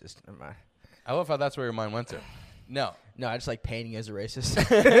something racist. Never mind. I love how that's where your mind went to. No, I just like painting as a racist.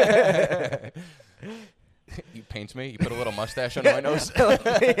 You paint me. You put a little mustache under my nose.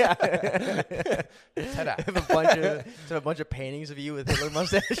 Yeah. I have a bunch of paintings of you with Hitler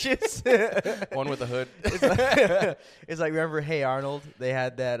mustaches. One with a hood. It's like remember Hey Arnold? They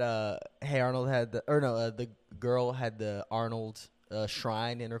had that. Hey Arnold had the girl had the Arnold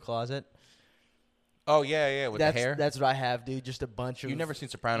shrine in her closet. Oh yeah, with the hair. That's what I have, dude. Just a bunch of. You've never seen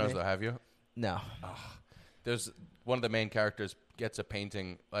Sopranos, though, have you? No. There's one of the main characters gets a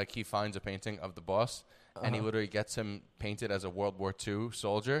painting, like he finds a painting of the boss, and he literally gets him painted as a World War II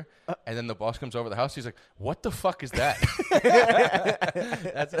soldier, and then the boss comes over the house. He's like, "What the fuck is that?"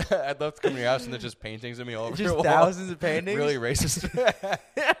 I'd love to come to your house and there's just paintings of me all over just your wall. Thousands of paintings. Really racist.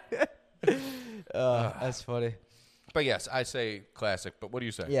 That's funny. But yes, I say classic. But what do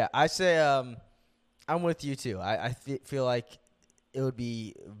you say? Yeah, I say I'm with you too. I feel like it would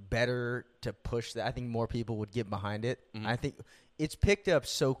be better to push that. I think more people would get behind it. Mm-hmm. I think it's picked up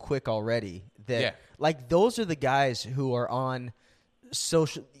so quick already that like those are the guys who are on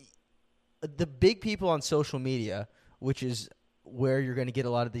the big people on social media, which is where you're going to get a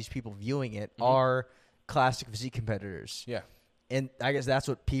lot of these people viewing it, are classic physique competitors. Yeah. And I guess that's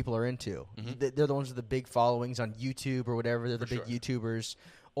what people are into. Mhm. They're the ones with the big followings on YouTube or whatever. They're the For big sure. YouTubers.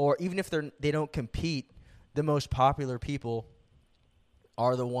 Or even if they don't compete, the most popular people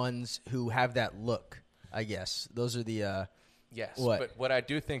are the ones who have that look, I guess. Those are the Yes. What? But what I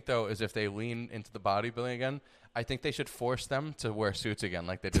do think, though, is if they lean into the bodybuilding again, I think they should force them to wear suits again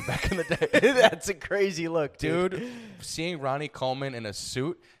like they did back in the day. that's a crazy look, Dude, seeing Ronnie Coleman in a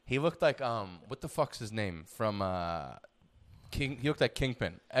suit, he looked like, what the fuck's his name? From King. He looked like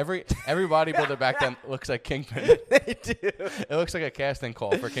Kingpin. Every bodybuilder back then looks like Kingpin. They do. It looks like a casting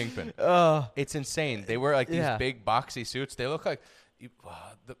call for Kingpin. It's insane. They wear like these Yeah. big boxy suits. They look like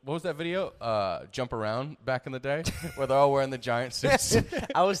what was that video? Jump Around back in the day, where they're all wearing the giant suits.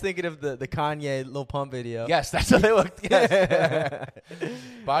 I was thinking of the Kanye Lil Pump video. Yes, that's how they looked. Yes.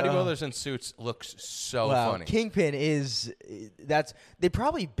 Bodybuilders in suits looks so Wow. funny. Kingpin is they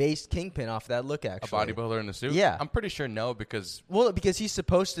probably based Kingpin off that look, A actually. bodybuilder in a suit? Yeah. I'm pretty sure no, because Well, because he's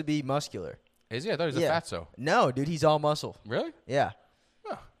supposed to be muscular. is he? I thought he was Yeah. a fatso. No, dude, he's all muscle. Really? Yeah.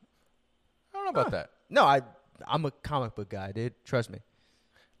 I don't know about that. No, I'm a comic book guy, dude. Trust me.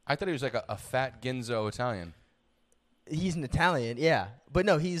 I thought he was like a fat Ginzo Italian. He's an Italian, yeah. But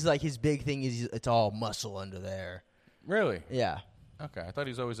no, he's like his big thing is it's all muscle under there. Really? Yeah. Okay. I thought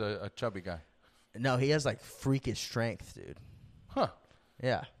he was always a chubby guy. No, he has like freakish strength, dude. Huh.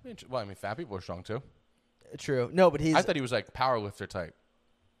 Yeah. Well, I mean, fat people are strong too. True. No, but I thought he was like powerlifter type.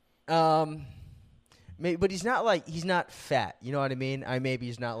 maybe, but he's not fat. You know what I mean? Maybe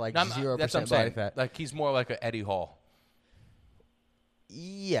he's not like No, 0% that's what I'm body saying. fat. Like he's more like a Eddie Hall.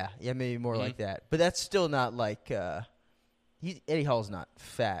 Yeah, maybe more Mm-hmm. like that. But that's still not like Eddie Hall's not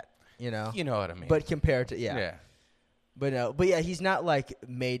fat, you know. You know what I mean? But compared to yeah, but no, but yeah, he's not like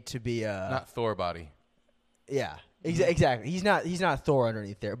made to be not Thor body. yeah, exactly. He's not Thor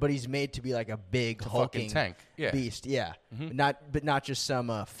underneath there, but he's made to be like a big Fucking hulking tank. Yeah. beast. Yeah, Mhm. not just some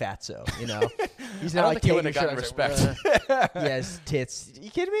fatso, you know. He's I not don't like think he would taking have his gotten shirt, respect. like, he has tits. You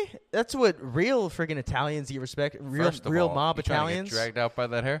kidding me? That's what real friggin' Italians get respect. First of Real all, mob you trying to Italians. get dragged out by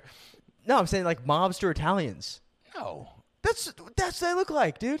that hair? No, I'm saying like mobster Italians. No. That's what they look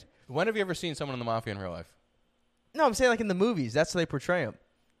like, dude. When have you ever seen someone in the mafia in real life? No, I'm saying like in the movies. That's how they portray them.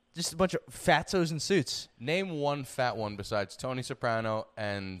 Just a bunch of fatzos in suits. Name one fat one besides Tony Soprano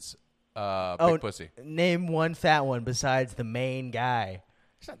and Oh, Big Pussy. Name one fat one besides the main guy.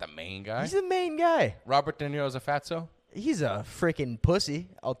 He's not the main guy. He's the main guy. Robert De Niro's a fatso? He's a freaking pussy.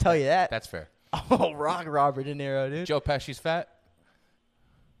 I'll tell you that. That's fair. Oh, rock Robert De Niro, dude. Joe Pesci's fat?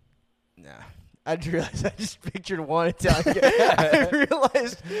 Nah. I just pictured one Italian guy. I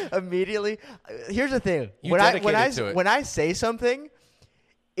realized immediately. Here's the thing. You when dedicated to it. when I say something,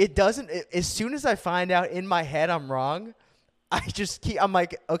 it doesn't. As soon as I find out in my head I'm wrong, I just keep. I'm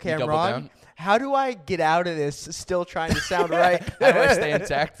like, okay, You I'm double wrong. down? How do I get out of this still trying to sound right? How do I stay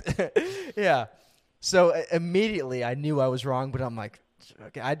intact? Yeah. So immediately I knew I was wrong, but I'm like,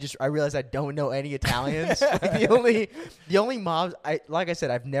 okay, I realized I don't know any Italians. Like the only mobs like I said,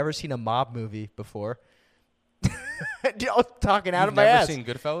 I've never seen a mob movie before. I was talking out You've of my never ass. seen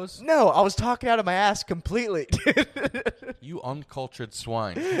Goodfellas? No, I was talking out of my ass completely. You uncultured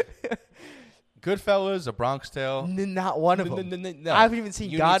swine. Goodfellas, A Bronx Tale. Not one of them. No. I haven't even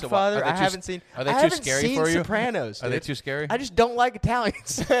seen You need to wa- Godfather. Are they I too haven't s- seen. Are they I too haven't scary seen for you? Sopranos. Are they dude. too scary? I just don't like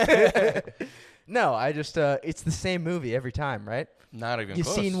Italians. No, I just it's the same movie every time, right? Not even You've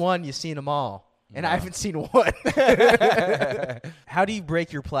close. seen one, you've seen them all. And I No. haven't seen one. How do you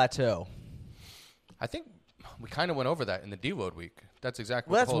break your plateau? I think we kind of went over that in the deload week. That's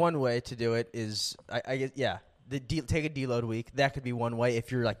exactly Well, what that's the whole, one way to do it is, I guess, yeah. Take a deload week. That could be one way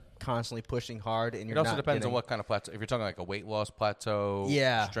if you're like constantly pushing hard and It you're also not depends on getting- what kind of plateau. If you're talking like a weight loss plateau.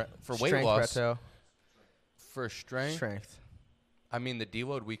 Yeah. For weight Strength loss. plateau. For strength. Strength. I mean, the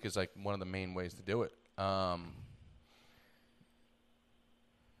deload week is like one of the main ways to do it. And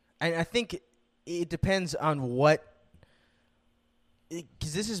I think it depends on what,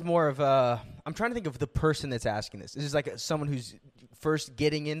 because this is more of a. I'm trying to think of the person that's asking this. This is like someone who's first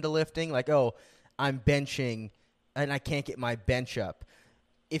getting into lifting. Like, oh, I'm benching, and I can't get my bench up.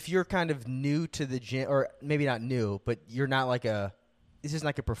 If you're kind of new to the gym, or maybe not new, but you're not like a. This isn't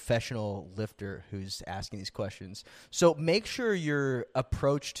like a professional lifter who's asking these questions. So make sure your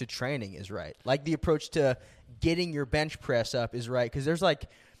approach to training is right. Like the approach to getting your bench press up is right, because there's like.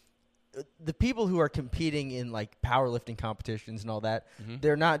 The people who are competing in like powerlifting competitions and all that,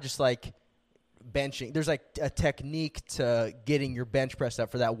 they're not just like benching. There's like a technique to getting your bench press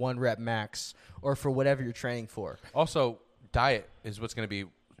up for that 1 rep max or for whatever you're training for. Also, diet is what's going to be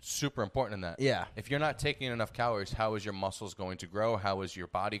super important in that. Yeah. If you're not taking enough calories, how is your muscles going to grow? How is your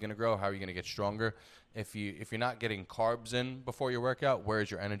body going to grow? How are you going to get stronger? If you're not getting carbs in before your workout, where is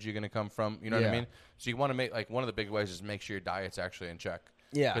your energy going to come from? You know what I Yeah. mean? So you want to make, like, one of the big ways is make sure your diet's actually in check.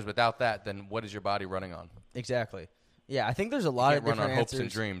 Yeah. Because without that, then what is your body running on? Exactly. Yeah, I think there's a lot of You can't run different on hopes answers. and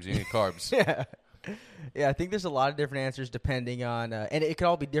dreams. You need carbs. Yeah. Yeah, I think there's a lot of different answers depending on, and it could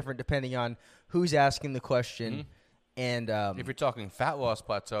all be different depending on who's asking the question. And If you're talking fat loss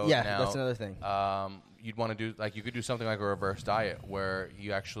plateau, yeah, now, that's another thing. You'd want to do, like, you could do something like a reverse diet where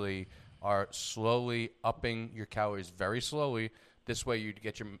you actually are slowly upping your calories very slowly. This way, you'd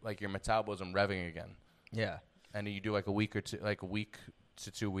get your metabolism revving again. Yeah. And you do like a week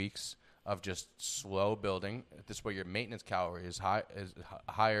to 2 weeks of just slow building. This way, your maintenance calorie is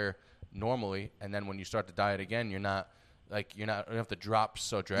higher normally, and then when you start the diet again, you don't have to drop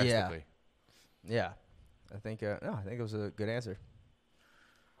so drastically. Yeah. I think it was a good answer.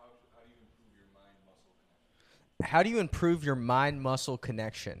 How do you improve your mind-muscle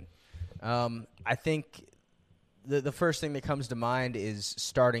connection? I think the first thing that comes to mind is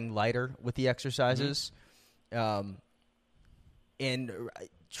starting lighter with the exercises, and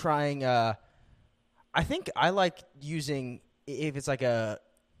trying. I think I like using, if it's like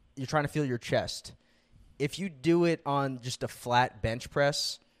you're trying to feel your chest. If you do it on just a flat bench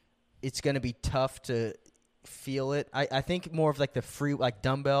press, it's going to be tough to feel it. I think more of like the free, like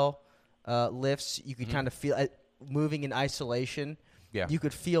dumbbell lifts, you could kind of feel it moving in isolation. Yeah. You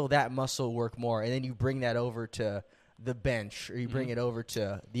could feel that muscle work more, and then you bring that over to the bench, or you bring it over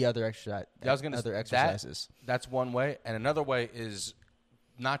to the other exercises. That's one way, and another way is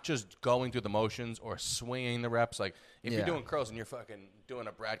not just going through the motions or swinging the reps. Like, if you're doing curls and you're fucking doing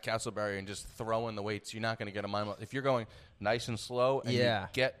a Brad Castleberry and just throwing the weights, you're not going to get a mind. If you're going nice and slow and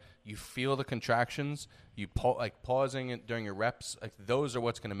you feel the contractions, you pausing it during your reps, like, those are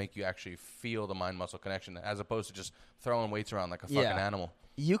what's going to make you actually feel the mind-muscle connection, as opposed to just throwing weights around like a fucking animal.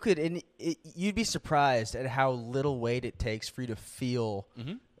 You could, you'd be surprised at how little weight it takes for you to feel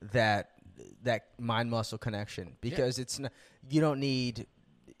that mind-muscle connection, because it's not, you don't need,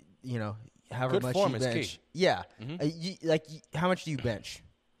 however Good much form you is bench. key. Yeah, how much do you bench?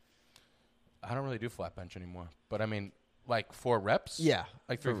 I don't really do flat bench anymore, but I mean, like 4 reps. Yeah,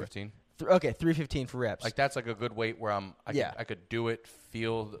 like 315. Okay, 315 for reps. Like, that's like a good weight where I could do it,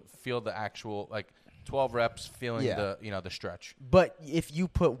 feel the actual, like, 12 reps, feeling the stretch. But if you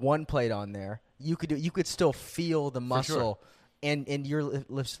put one plate on there, you could still feel the muscle, and you're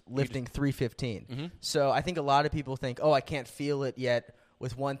lifting 315. So I think a lot of people think, oh, I can't feel it yet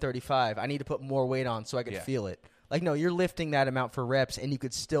with 135. I need to put more weight on so I can feel it. Like, no, you're lifting that amount for reps, and you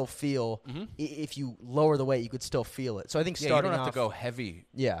could still feel, if you lower the weight, you could still feel it. So I think starting you don't have off, to go heavy.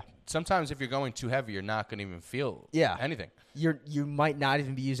 Yeah. Sometimes if you're going too heavy, you're not going to even feel anything. You might not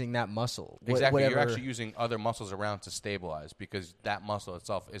even be using that muscle. Exactly. You're actually using other muscles around to stabilize, because that muscle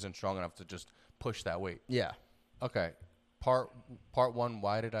itself isn't strong enough to just push that weight. Yeah. Okay. Part 1,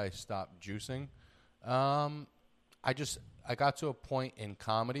 why did I stop juicing? I got to a point in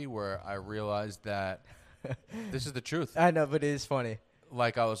comedy where I realized that this is the truth. I know, but it is funny.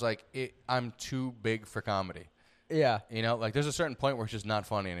 Like, I was like, I'm too big for comedy. Yeah. Like, there's a certain point where it's just not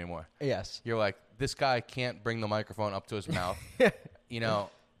funny anymore. Yes. You're like, this guy can't bring the microphone up to his mouth.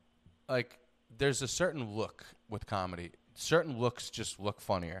 Like, there's a certain look with comedy. Certain looks just look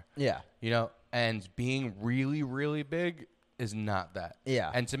funnier. Yeah. And being really, really big is not that.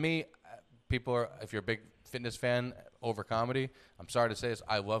 Yeah. And to me, if you're a big fitness fan over comedy, I'm sorry to say this,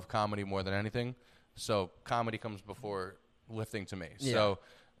 I love comedy more than anything. So comedy comes before lifting to me. Yeah. So,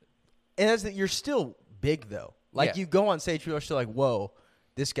 and you're still big though. Like, you go on stage, people are still like, "Whoa,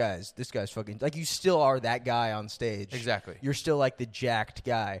 this guy's fucking." Like, you still are that guy on stage. Exactly. You're still like the jacked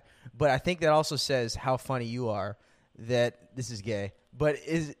guy. But I think that also says how funny you are. That this is gay, but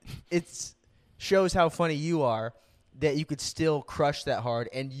it shows how funny you are that you could still crush that hard,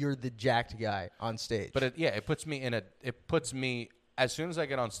 and you're the jacked guy on stage. But it puts me as soon as I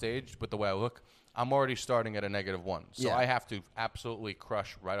get on stage with the way I look, I'm already starting at a -1. So I have to absolutely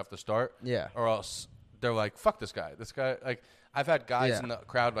crush right off the start. Yeah. Or else they're like, fuck this guy. This guy, like, I've had guys in the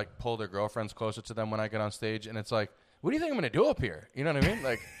crowd, like, pull their girlfriends closer to them when I get on stage. And it's like, what do you think I'm going to do up here? You know what I mean?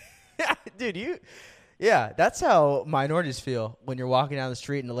 Like, dude, that's how minorities feel when you're walking down the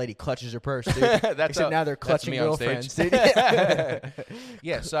street and the lady clutches her purse, dude. Except now they're clutching girlfriends, dude.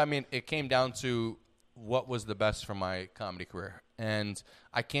 Yeah, so, I mean, it came down to what was the best for my comedy career. And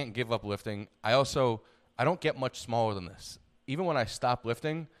I can't give up lifting. I don't get much smaller than this. Even when I stop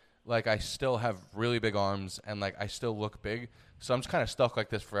lifting, like, I still have really big arms and, like, I still look big. So I'm just kind of stuck like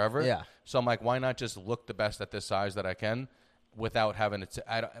this forever. Yeah. So I'm like, why not just look the best at this size that I can? without having it.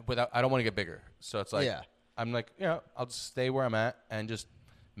 I don't want to get bigger. So it's like Yeah. I'm like, I'll just stay where I'm at and just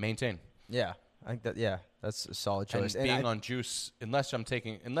maintain. Yeah. I think that, yeah, that's a solid choice. And being on juice, unless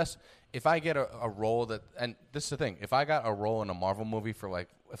if I get a role that, and this is the thing, if I got a role in a Marvel movie for like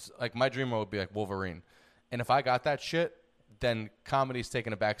my dream role would be like Wolverine, and if I got that shit, then comedy's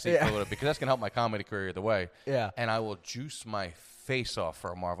taking a backseat for a little bit because that's gonna help my comedy career either way. Yeah. And I will juice my face off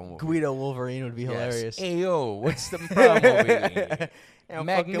for a Marvel movie. Guido Wolverine would be hilarious. Hey yo, what's the problem over here? I'm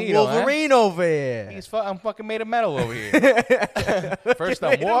Magneto, fucking Wolverine over here. I'm fucking made of metal over here. First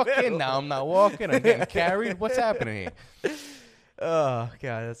I'm walking, now I'm not walking. I'm getting carried. What's happening here? Oh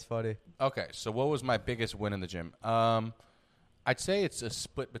god, that's funny. Okay, so what was my biggest win in the gym? I'd say it's a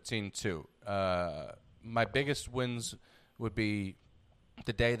split between two. My biggest wins would be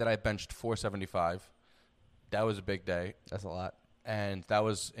the day that I benched 475. That was a big day. That's a lot. And that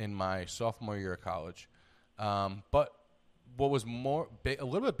was in my sophomore year of college. But what was a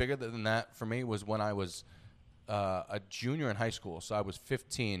little bit bigger than that for me was when I was a junior in high school. So I was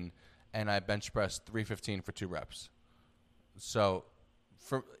 15, and I bench pressed 315 for 2 reps. So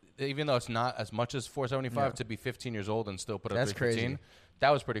even though it's not as much as 475 to be 15 years old and still put up 315,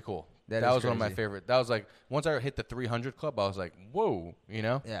 that was pretty cool. That was one of my favorite. That was like, once I hit the 300 club, I was like, whoa, you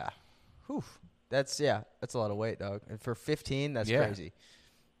know? Yeah. Whew. That's a lot of weight, dog. And for 15, that's crazy.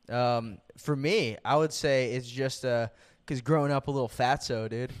 For me, I would say it's just because growing up a little fatso,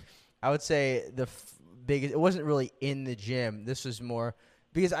 dude, I would say the biggest, it wasn't really in the gym. This was more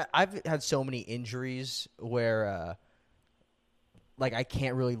because I've had so many injuries where like I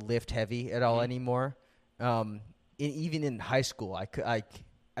can't really lift heavy at all anymore. Even in high school, I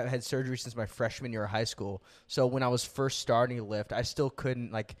had surgery since my freshman year of high school. So when I was first starting to lift, I still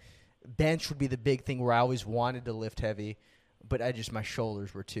couldn't, like, bench would be the big thing where I always wanted to lift heavy, but my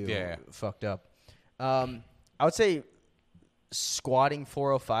shoulders were too fucked up. I would say squatting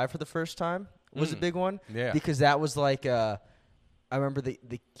 405 for the first time was a big one. Yeah. Because that was like, I remember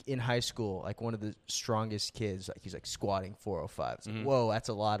in high school, like one of the strongest kids, like he's like squatting 405. It's like, whoa, that's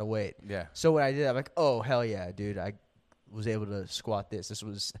a lot of weight. Yeah. So what I did, I'm like, oh hell yeah, dude, I was able to squat this.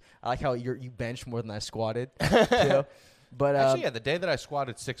 I like how you benched more than I squatted. Too. But actually, the day that I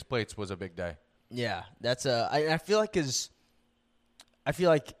squatted 6 plates was a big day. Yeah, that's I feel like as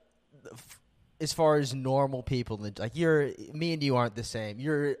far as normal people, like me and you aren't the same.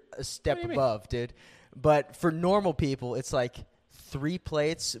 You're a step above, dude. But for normal people, it's like 3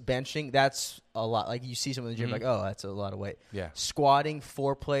 plates benching. That's a lot. Like you see someone in the gym, like, oh, that's a lot of weight. Yeah. Squatting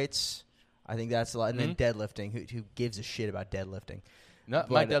 4 plates, I think that's a lot. And then deadlifting. Who gives a shit about deadlifting? No,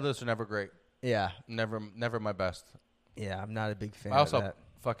 my deadlifts are never great. Yeah. Never my best. Yeah, I'm not a big fan I also of that.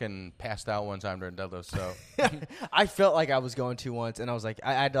 Fucking passed out one time during deadlift, so. I felt like I was going to once, and I was like,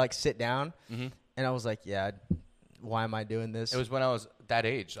 I had to like sit down, and I was like, yeah, why am I doing this? It was when I was that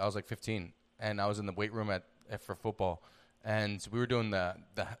age. I was like 15, and I was in the weight room for football, and we were doing we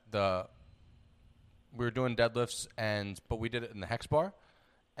were doing deadlifts, but we did it in the hex bar,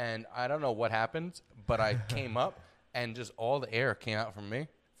 and I don't know what happened, but I came up, and just all the air came out from me.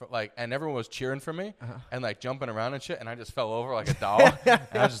 And everyone was cheering for me and like jumping around and shit, and I just fell over like a doll. And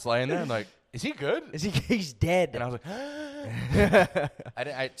I was just laying there and like, is he good? He's dead? And I was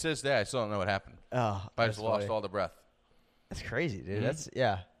like, to this day I still don't know what happened. Oh, but I just lost all the breath. That's crazy, dude.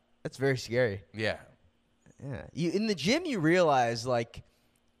 That's very scary. Yeah. Yeah. In the gym, you realize like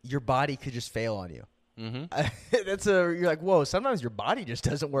your body could just fail on you. You're like, whoa. Sometimes your body just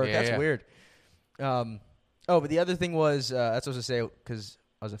doesn't work. That's weird. But the other thing was that's what I was gonna say because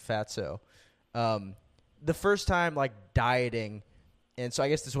I was a fatso. The first time, like, dieting, and so I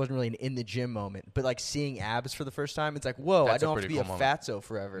guess this wasn't really an in the gym moment, but, like, seeing abs for the first time, it's like, whoa, I don't have to be a fatso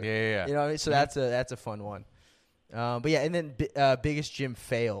forever. Yeah. You know, so that's a fun one. But, yeah, and then biggest gym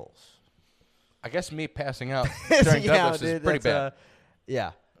fails. I guess me passing out during deadlifts is pretty bad.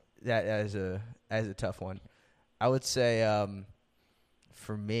 That is a tough one. I would say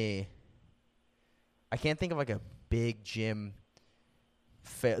for me, I can't think of, like, a big gym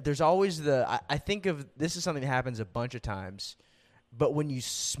fail. There's always I think of this is something that happens a bunch of times, but when you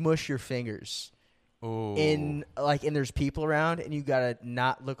smush your fingers and there's people around and you gotta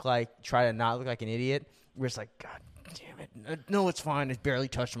try to not look like an idiot, where it's like, God damn it, no, it's fine, it barely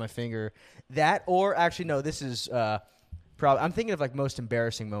touched my finger. That, or actually no, this is probably, I'm thinking of like most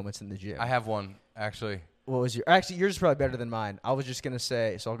embarrassing moments in the gym. I have one actually. What was yours is probably better than mine. I was just gonna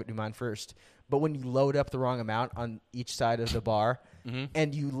say, so I'll do mine first. But when you load up the wrong amount on each side of the bar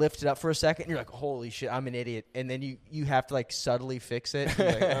and you lift it up for a second, you're like, holy shit, I'm an idiot. And then you have to, like, subtly fix it.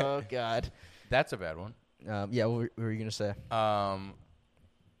 You're like, oh, God. That's a bad one. What were you going to say?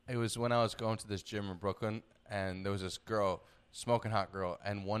 It was when I was going to this gym in Brooklyn, and there was this girl. smoking hot girl.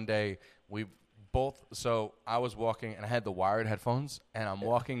 And one day we both, so I was walking and I had the wired headphones and I'm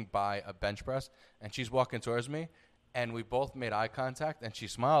walking by a bench press and she's walking towards me and we both made eye contact and she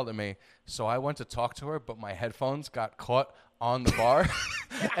smiled at me. So I went to talk to her, but my headphones got caught on the bar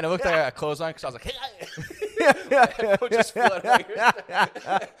and it looked like I got clothes on because I was like, hey, my headphone just flooded my ears.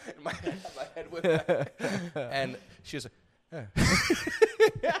 my head went back. And she was like,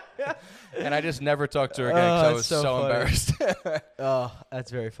 and I just never talked to her again because I was so embarrassed. Oh,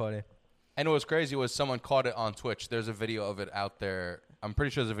 that's very funny. And what was crazy was someone caught it on Twitch. There's a video of it out there. I'm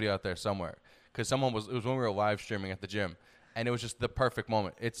pretty sure there's a video out there somewhere because it was when we were live streaming at the gym, and it was just the perfect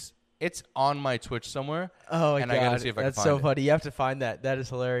moment. It's on my Twitch somewhere. Oh, my and God. I gotta see if I can That's find so it. funny. You have to find that. That is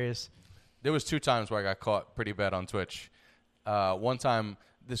hilarious. There was 2 times where I got caught pretty bad on Twitch. One time,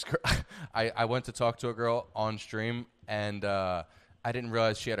 this girl, I went to talk to a girl on stream, and I didn't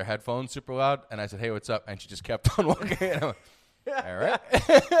realize she had her headphones super loud, and I said, hey, what's up? And she just kept on walking. And I'm like, all right.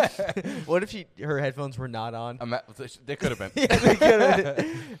 What if her headphones were not on? They could have been. Yeah, they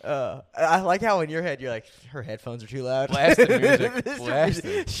could. I like how in your head you're like, her headphones are too loud. Blasted music.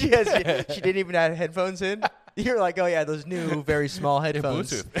 Blasted. She didn't even have headphones in. You're like, oh yeah, those new very small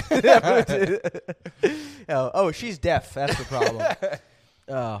headphones. Bluetooth. Oh, she's deaf. That's the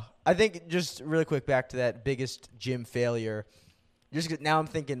problem. I think just really quick back to that biggest gym failure. Just 'cause now I'm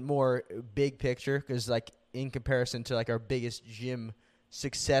thinking more big picture because like in comparison to like our biggest gym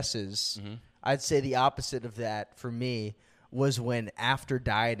successes, I'd say the opposite of that for me was when after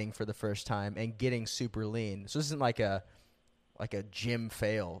dieting for the first time and getting super lean. So this isn't like a gym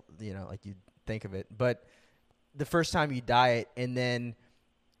fail, like you think of it, but the first time you diet and then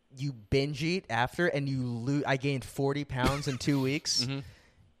you binge eat after and I gained 40 pounds in 2 weeks.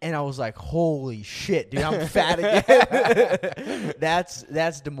 And I was like, holy shit, dude, I'm fat again.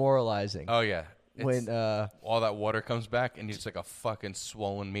 That's demoralizing. Oh, yeah. When all that water comes back and you're just like a fucking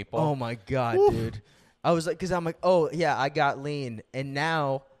swollen meatball. Oh, my God, dude. I was like, because I'm like, oh, yeah, I got lean. And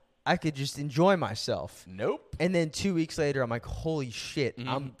now I could just enjoy myself. Nope. And then 2 weeks later, I'm like, holy shit,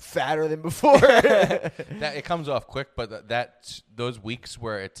 I'm fatter than before. It comes off quick, but those weeks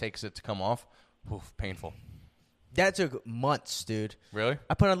where it takes it to come off, painful. That took months, dude. Really?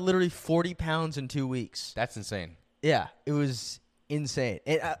 I put on literally 40 pounds in 2 weeks. That's insane. Yeah, it was insane.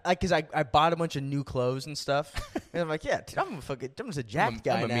 And because I bought a bunch of new clothes and stuff, and I'm like, yeah, dude, I'm just a jacked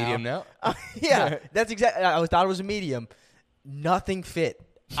guy I'm a now. medium now. Yeah, that's exactly. I thought it was a medium. Nothing fit.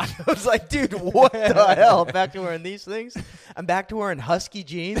 I was like, dude, what the hell? Back to wearing these things? I'm back to wearing husky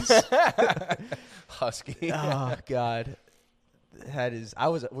jeans. Husky. Oh God,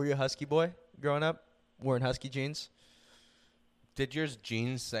 Were you a husky boy growing up? Wearing husky jeans? Did your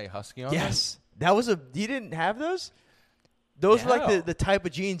jeans say husky on Yes. That was you didn't have those? Those were like the type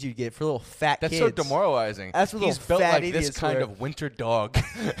of jeans you'd get for little fat That's kids. so demoralizing. That's what He's little built fat like this idiots kind wear. of winter dog.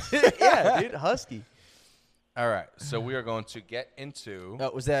 Yeah, dude, husky. All right, so we are going to get into...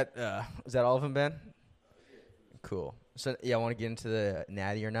 Was that all of them, Ben? Cool. So, yeah, I want to get into the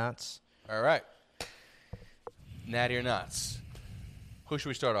natty or nots. All right. Natty or nots. Who should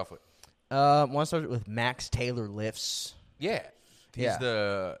we start off with? I want to start with Max Taylor lifts. Yeah. He's Yeah.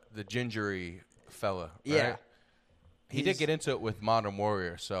 the gingery fella, right? Yeah. He did get into it with Modern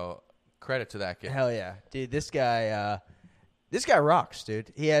Warrior, so credit to that kid. Hell yeah. Dude, this guy rocks,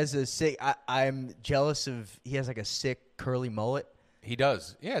 dude. He has a sick I'm jealous of he has like a sick curly mullet. He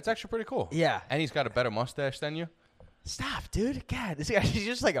does. Yeah, it's actually pretty cool. Yeah. And he's got a better mustache than you. Stop, dude. God, this guy he's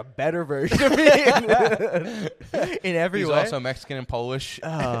just like a better version of me in every He's way. also Mexican and Polish.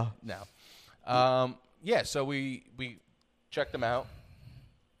 Oh. No. Yeah, so we checked them out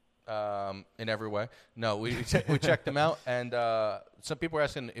in every way. No, we checked them out, and some people are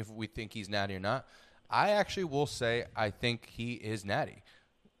asking if we think he's natty or not. I actually will say I think he is natty.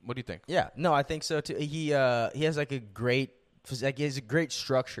 What do you think? Yeah, no, I think so too. He has like he has a great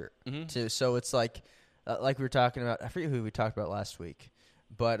structure too. So it's like we were talking about. I forget who we talked about last week,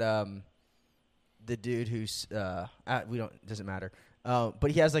 but the dude who's doesn't matter.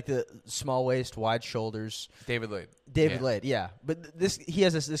 But he has like the small waist, wide shoulders. David Lade. Lade, yeah. But this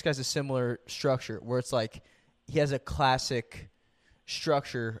guy's a similar structure where it's like he has a classic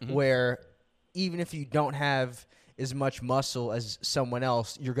structure where even if you don't have as much muscle as someone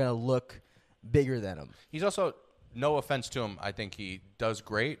else, you're gonna look bigger than him. He's also, no offense to him, I think he does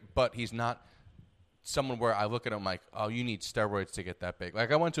great, but he's not someone where I look at him like, oh, you need steroids to get that big.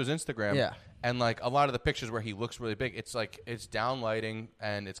 Like I went to his Instagram, and like a lot of the pictures where he looks really big, it's like it's down lighting,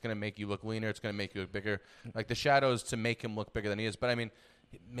 and it's gonna make you look leaner. It's gonna make you look bigger. Like the shadows to make him look bigger than he is. But I mean,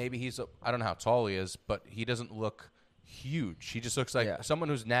 maybe I don't know how tall he is, but he doesn't look huge. He just looks like someone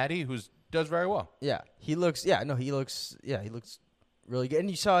who's natty, who's does very well. Yeah, he looks really good. And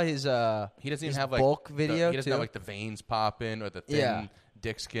you saw his He doesn't his even have like bulk video he doesn't too. have like the veins popping or the thin Yeah.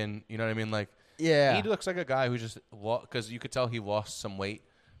 dick skin. You know what I mean? Like Yeah, he looks like a guy who just because you could tell he lost some weight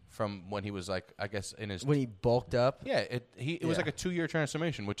from when he was like I guess in his when he bulked up. yeah it was Yeah. like a 2-year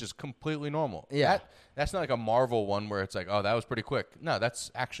transformation, which is completely normal. Yeah. That's not like a Marvel one where it's like, oh, that was pretty quick. No,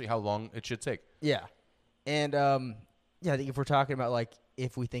 that's actually how long it should take. Yeah, and I think if we're talking about like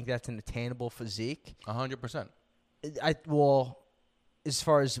if we think that's an attainable physique, 100%. as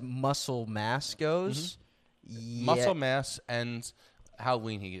far as muscle mass goes, Muscle mass and how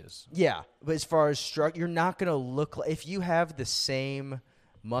lean he is. Yeah, but as far as structure, you're not gonna look like if you have the same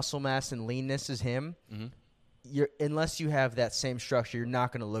muscle mass and leanness as him. Unless you have that same structure, you're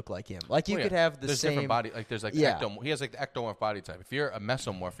not gonna look like him. Like you could have the there's same different body. Like there's like Yeah. he has like the ectomorph body type. If you're a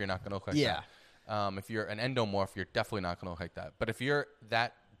mesomorph, you're not gonna look like Yeah. that. If you're an endomorph, you're definitely not gonna look like that. But if you're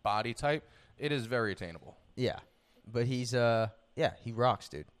that body type, it is very attainable. Yeah, but he's he rocks,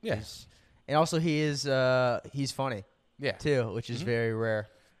 dude. Yeah. And also he's funny Yeah, too, which is very rare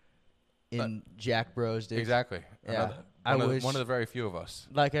in Jack Bros, dude. exactly. Yeah. One of the very few of us.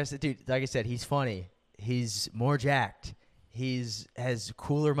 Like I said, he's funny. He's more jacked. Has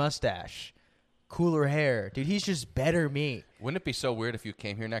cooler mustache, cooler hair, dude. He's just better me. Wouldn't it be so weird if you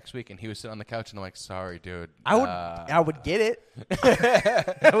came here next week and he was sitting on the couch and I'm like, sorry, dude. I would get it.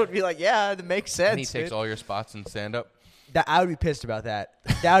 I would be like, yeah, that makes sense. And he takes dude. all your spots and stand up. I would be pissed about that.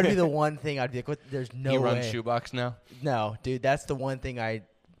 That would be the one thing I'd be like, what? There's no He way. runs shoebox now. No, dude, that's the one thing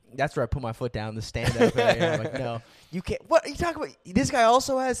that's where I put my foot down, the stand-up area. I'm like, no, you can't. What are you talking about? This guy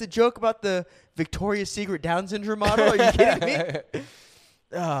also has a joke about the Victoria's Secret Down syndrome model. Are you kidding me?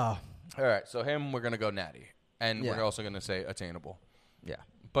 Oh, All right, so him, we're going to go natty. And Yeah. we're also going to say attainable. yeah.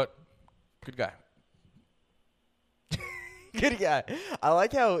 But good guy. Good guy. I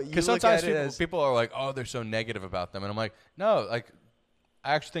like how you Because look sometimes at it as people are like, oh, they're so negative about them. And I'm like, no, like,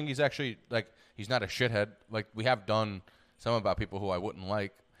 I actually think he's actually, like, he's not a shithead. Like, we have done some about people who I wouldn't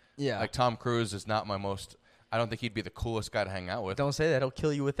like. yeah. Like, Tom Cruise is not my most, I don't think he'd be the coolest guy to hang out with. Don't say that. He'll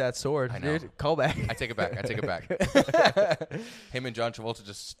kill you with that sword. I know. Dude. Call back. I take it back. I take it back. Him and John Travolta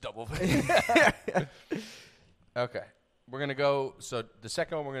just double. Okay. We're going to go. So the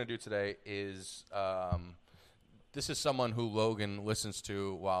second one we're going to do today is this is someone who Logan listens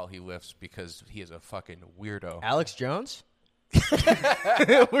to while he lifts because he is a fucking weirdo. Alex Jones?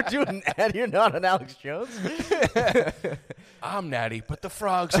 We're doing that. You're not on Alex Jones? I'm natty, but the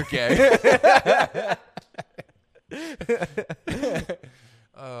frogs are gay.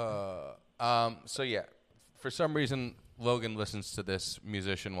 So yeah, for some reason Logan listens to this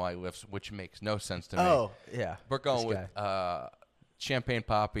musician while he lifts, which makes no sense to me. Oh, yeah. We're going This with guy. Champagne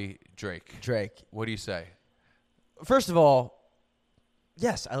Poppy Drake. Drake. What do you say? First of all,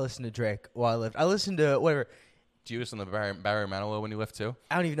 yes, I listen to Drake while I lift. I listen to whatever. Do you listen to Barry Manilow when you lift too?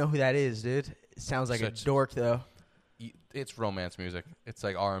 I don't even know who that is, dude. It sounds like a Such- dork, though. It's romance music. It's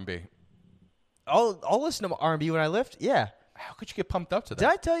like R&B. I'll listen to R&B when I lift. Yeah. How could you get pumped up to that? Did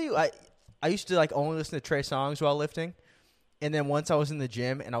I tell you I used to like only listen to Trey songs while lifting, and then once I was in the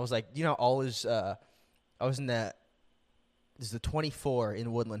gym and I was like, all his I was in the 24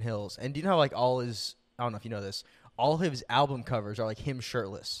 in Woodland Hills, and do you know how like all his I don't know if you know this, all of his album covers are like him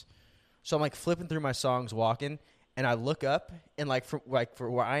shirtless. So I'm like flipping through my songs walking, and I look up and like for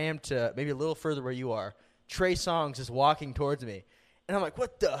where I am to maybe a little further where you are, Trey Songz is walking towards me, and I'm like,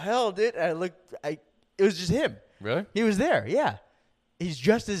 what the hell, dude? And it was just him. Really? He was there, yeah. He's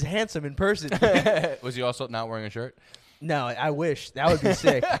just as handsome in person. Was he also not wearing a shirt? No, I wish. That would be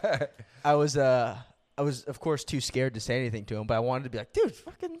sick. I was of course too scared to say anything to him, but I wanted to be like, dude,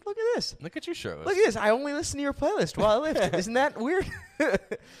 fucking look at this. Look at you shirtless. Look at this. I only listen to your playlist while I lift. Isn't that weird?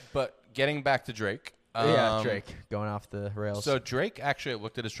 But getting back to Drake. Yeah, Drake going off the rails. So Drake actually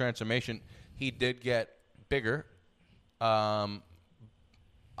looked at his transformation. He did get bigger. I'll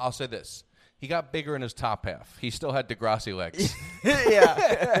say this. He got bigger in his top half. He still had Degrassi legs.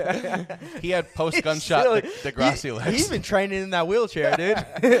 yeah. He had post-gunshot Degrassi legs. He's been training in that wheelchair, dude.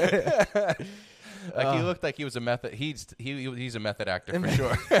 He looked like he was a method. He's a method actor for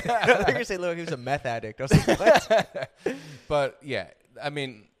sure. I thought you were going to say, look, he was a meth addict. I was like, what? But yeah, I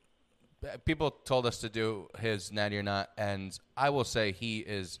mean, people told us to do his Natty or Not, and I will say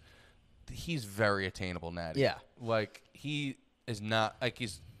he's very attainable Natty. Yeah. Like he is not like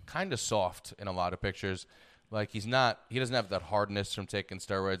he's kind of soft in a lot of pictures. Like he doesn't have that hardness from taking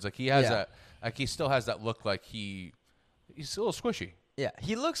steroids. Like he has he still has that look like he's a little squishy. Yeah,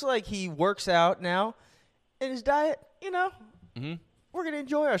 he looks like he works out now, and his diet, we're going to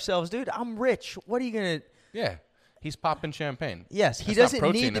enjoy ourselves, dude. I'm rich. What are you going to... Yeah. He's popping champagne. Yes, he That's not doesn't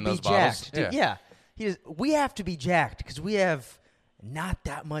protein need to in be those bottles. jacked. Dude, yeah. We have to be jacked because we have not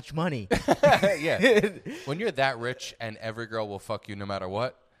that much money. Yeah. When you're that rich and every girl will fuck you no matter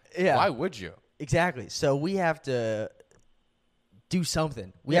what, Yeah. why would you? Exactly. So we have to do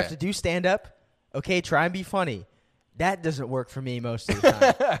something. We have to do stand-up. Okay, try and be funny. That doesn't work for me most of the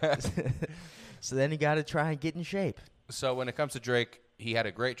time. So then you got to try and get in shape. So when it comes to Drake, he had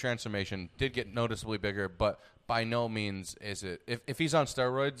a great transformation, did get noticeably bigger, but by no means is it. If he's on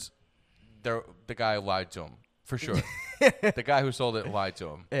steroids, the guy lied to him, for sure. The guy who sold it lied to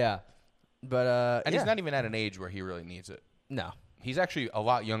him. Yeah. But And he's not even at an age where he really needs it. No. He's actually a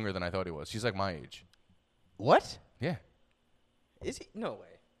lot younger than I thought he was. He's like my age. What? Yeah. Is he? No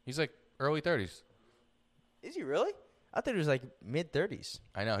way. He's like early 30s. Is he really? I thought he was like mid-30s.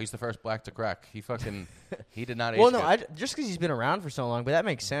 I know. He's the first black to crack. He fucking, he did not age Well, no, good. just because he's been around for so long, but that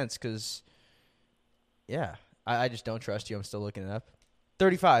makes sense because, yeah, I just don't trust you. I'm still looking it up.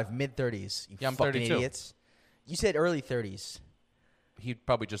 35, mid-30s. You Yeah, I'm fucking 32. idiots. You said early 30s. He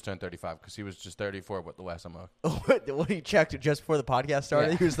probably just turned 35 because he was just 34 the last time I looked. What he checked just before the podcast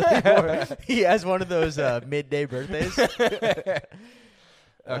started? Yeah. He was 34. He has one of those midday birthdays.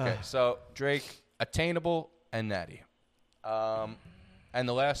 Okay, so Drake, attainable and natty. And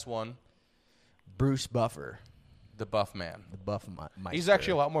the last one, Bruce Buffer, the buff man. the Buff Meister. He's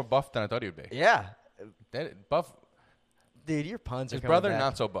actually a lot more buff than I thought he would be. Yeah. Buff. Dude, your puns are His coming brother, back.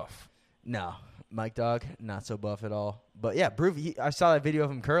 not so buff. No. Mike Dog, not so buff at all. But yeah, I saw that video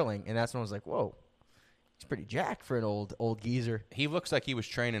of him curling, and that's when I was like, whoa. He's pretty jacked for an old geezer. He looks like he was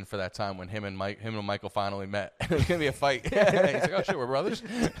training for that time when him and Michael finally met. It was gonna be a fight. He's like, "Oh shit, we're brothers."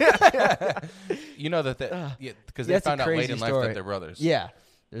 You know that, because they That's a found out late crazy in life story. that they're brothers. Yeah.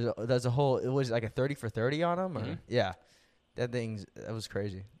 There's a whole, it was like a 30 for 30 on him? Or, Mhm. Yeah. That was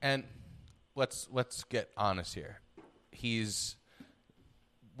crazy. And let's get honest here. He's,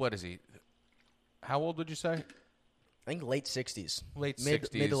 what is he? How old would you say? I think late 60s. Late Mid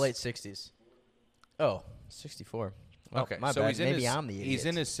 60s. to late 60s. Oh, 64. Well, Okay, my so bad. he's in Maybe his, I'm the idiot. he's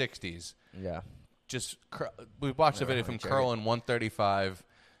in his 60s. Yeah. Just we watched a Never video mind, from check curling 135,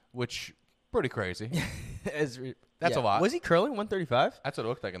 which pretty crazy. That's a lot. Was he curling 135? That's what it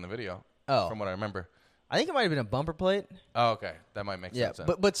looked like in the video. Oh. From what I remember. I think it might have been a bumper plate. Oh, okay, that might make Yeah, sense.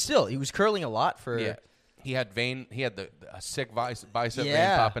 Then. but still, he was curling a lot for. Yeah, he had a sick bicep vein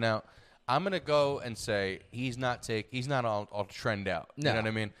Yeah. popping out. I'm gonna go and say he's not all trend out. You No. know what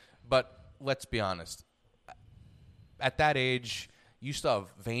I mean? But let's be honest. At that age, you still have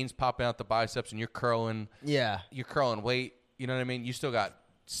veins popping out the biceps, and you're curling. Yeah. You're curling weight. You know what I mean? You still got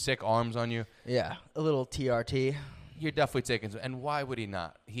sick arms on you. Yeah. A little TRT. You're definitely taking. And why would he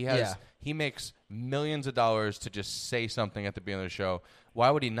not? Yeah. He makes millions of dollars to just say something at the beginning of the show. Why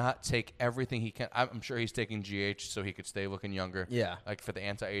would he not take everything he can? I'm sure he's taking GH so he could stay looking younger. Yeah. Like for the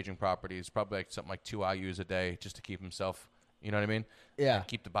anti-aging properties, probably like something like 2 IUs a day just to keep himself. You know what I mean? Yeah. And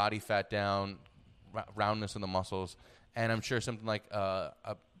keep the body fat down, roundness in the muscles, and I'm sure something like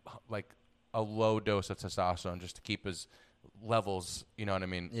a low dose of testosterone just to keep his levels. You know what I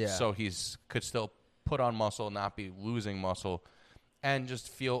mean? Yeah. So could still put on muscle, not be losing muscle, and just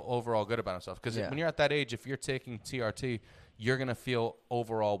feel overall good about himself. Because when you're at that age, if you're taking TRT, you're gonna feel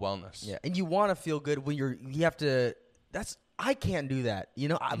overall wellness. Yeah, and you want to feel good when you have to. I can't do that. You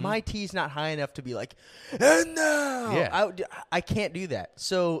know, my T's not high enough to be like, and now. Yeah. I can't do that.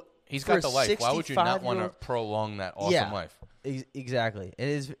 So He's for got the a life. Why would you not want to 65-year-old prolong that awesome life? Exactly.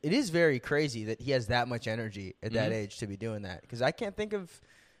 It is very crazy that he has that much energy at that age to be doing that. Because I can't think of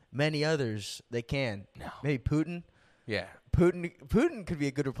many others that can. No. Maybe Putin. Yeah. Putin could be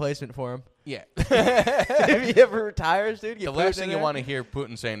a good replacement for him. Yeah. If he ever retires, dude. The last thing you want to hear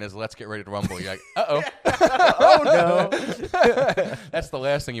Putin saying is, "Let's get ready to rumble." You're like, "Uh-oh." Oh no. That's the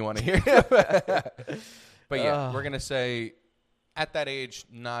last thing you want to hear. But yeah, we're going to say at that age,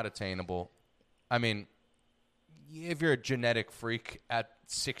 not attainable. I mean, if you're a genetic freak at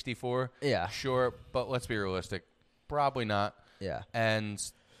 64, Yeah. sure, but let's be realistic. Probably not. Yeah. And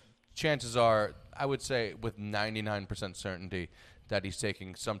chances are, I would say with 99% certainty that he's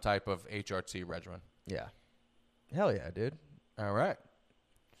taking some type of HRT regimen. Yeah. Hell yeah, dude. All right.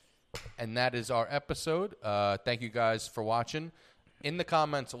 And that is our episode. Thank you guys for watching. In the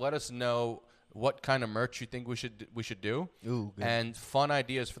comments, let us know what kind of merch you think we should do. Ooh, good. And fun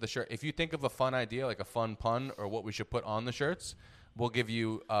ideas for the shirt. If you think of a fun idea, like a fun pun or what we should put on the shirts, we'll give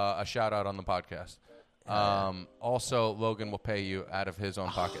you a shout out on the podcast. Also, Logan will pay you out of his own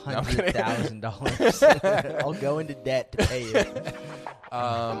pocket. No, I'm kidding. $100,000. I'll go into debt to pay you.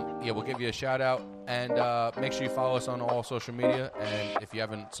 Yeah, we'll give you a shout out, and make sure you follow us on all social media. And if you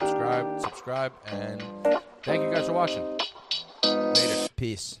haven't subscribed, and Thank you guys for watching. Later.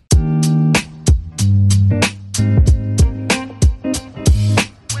 Peace.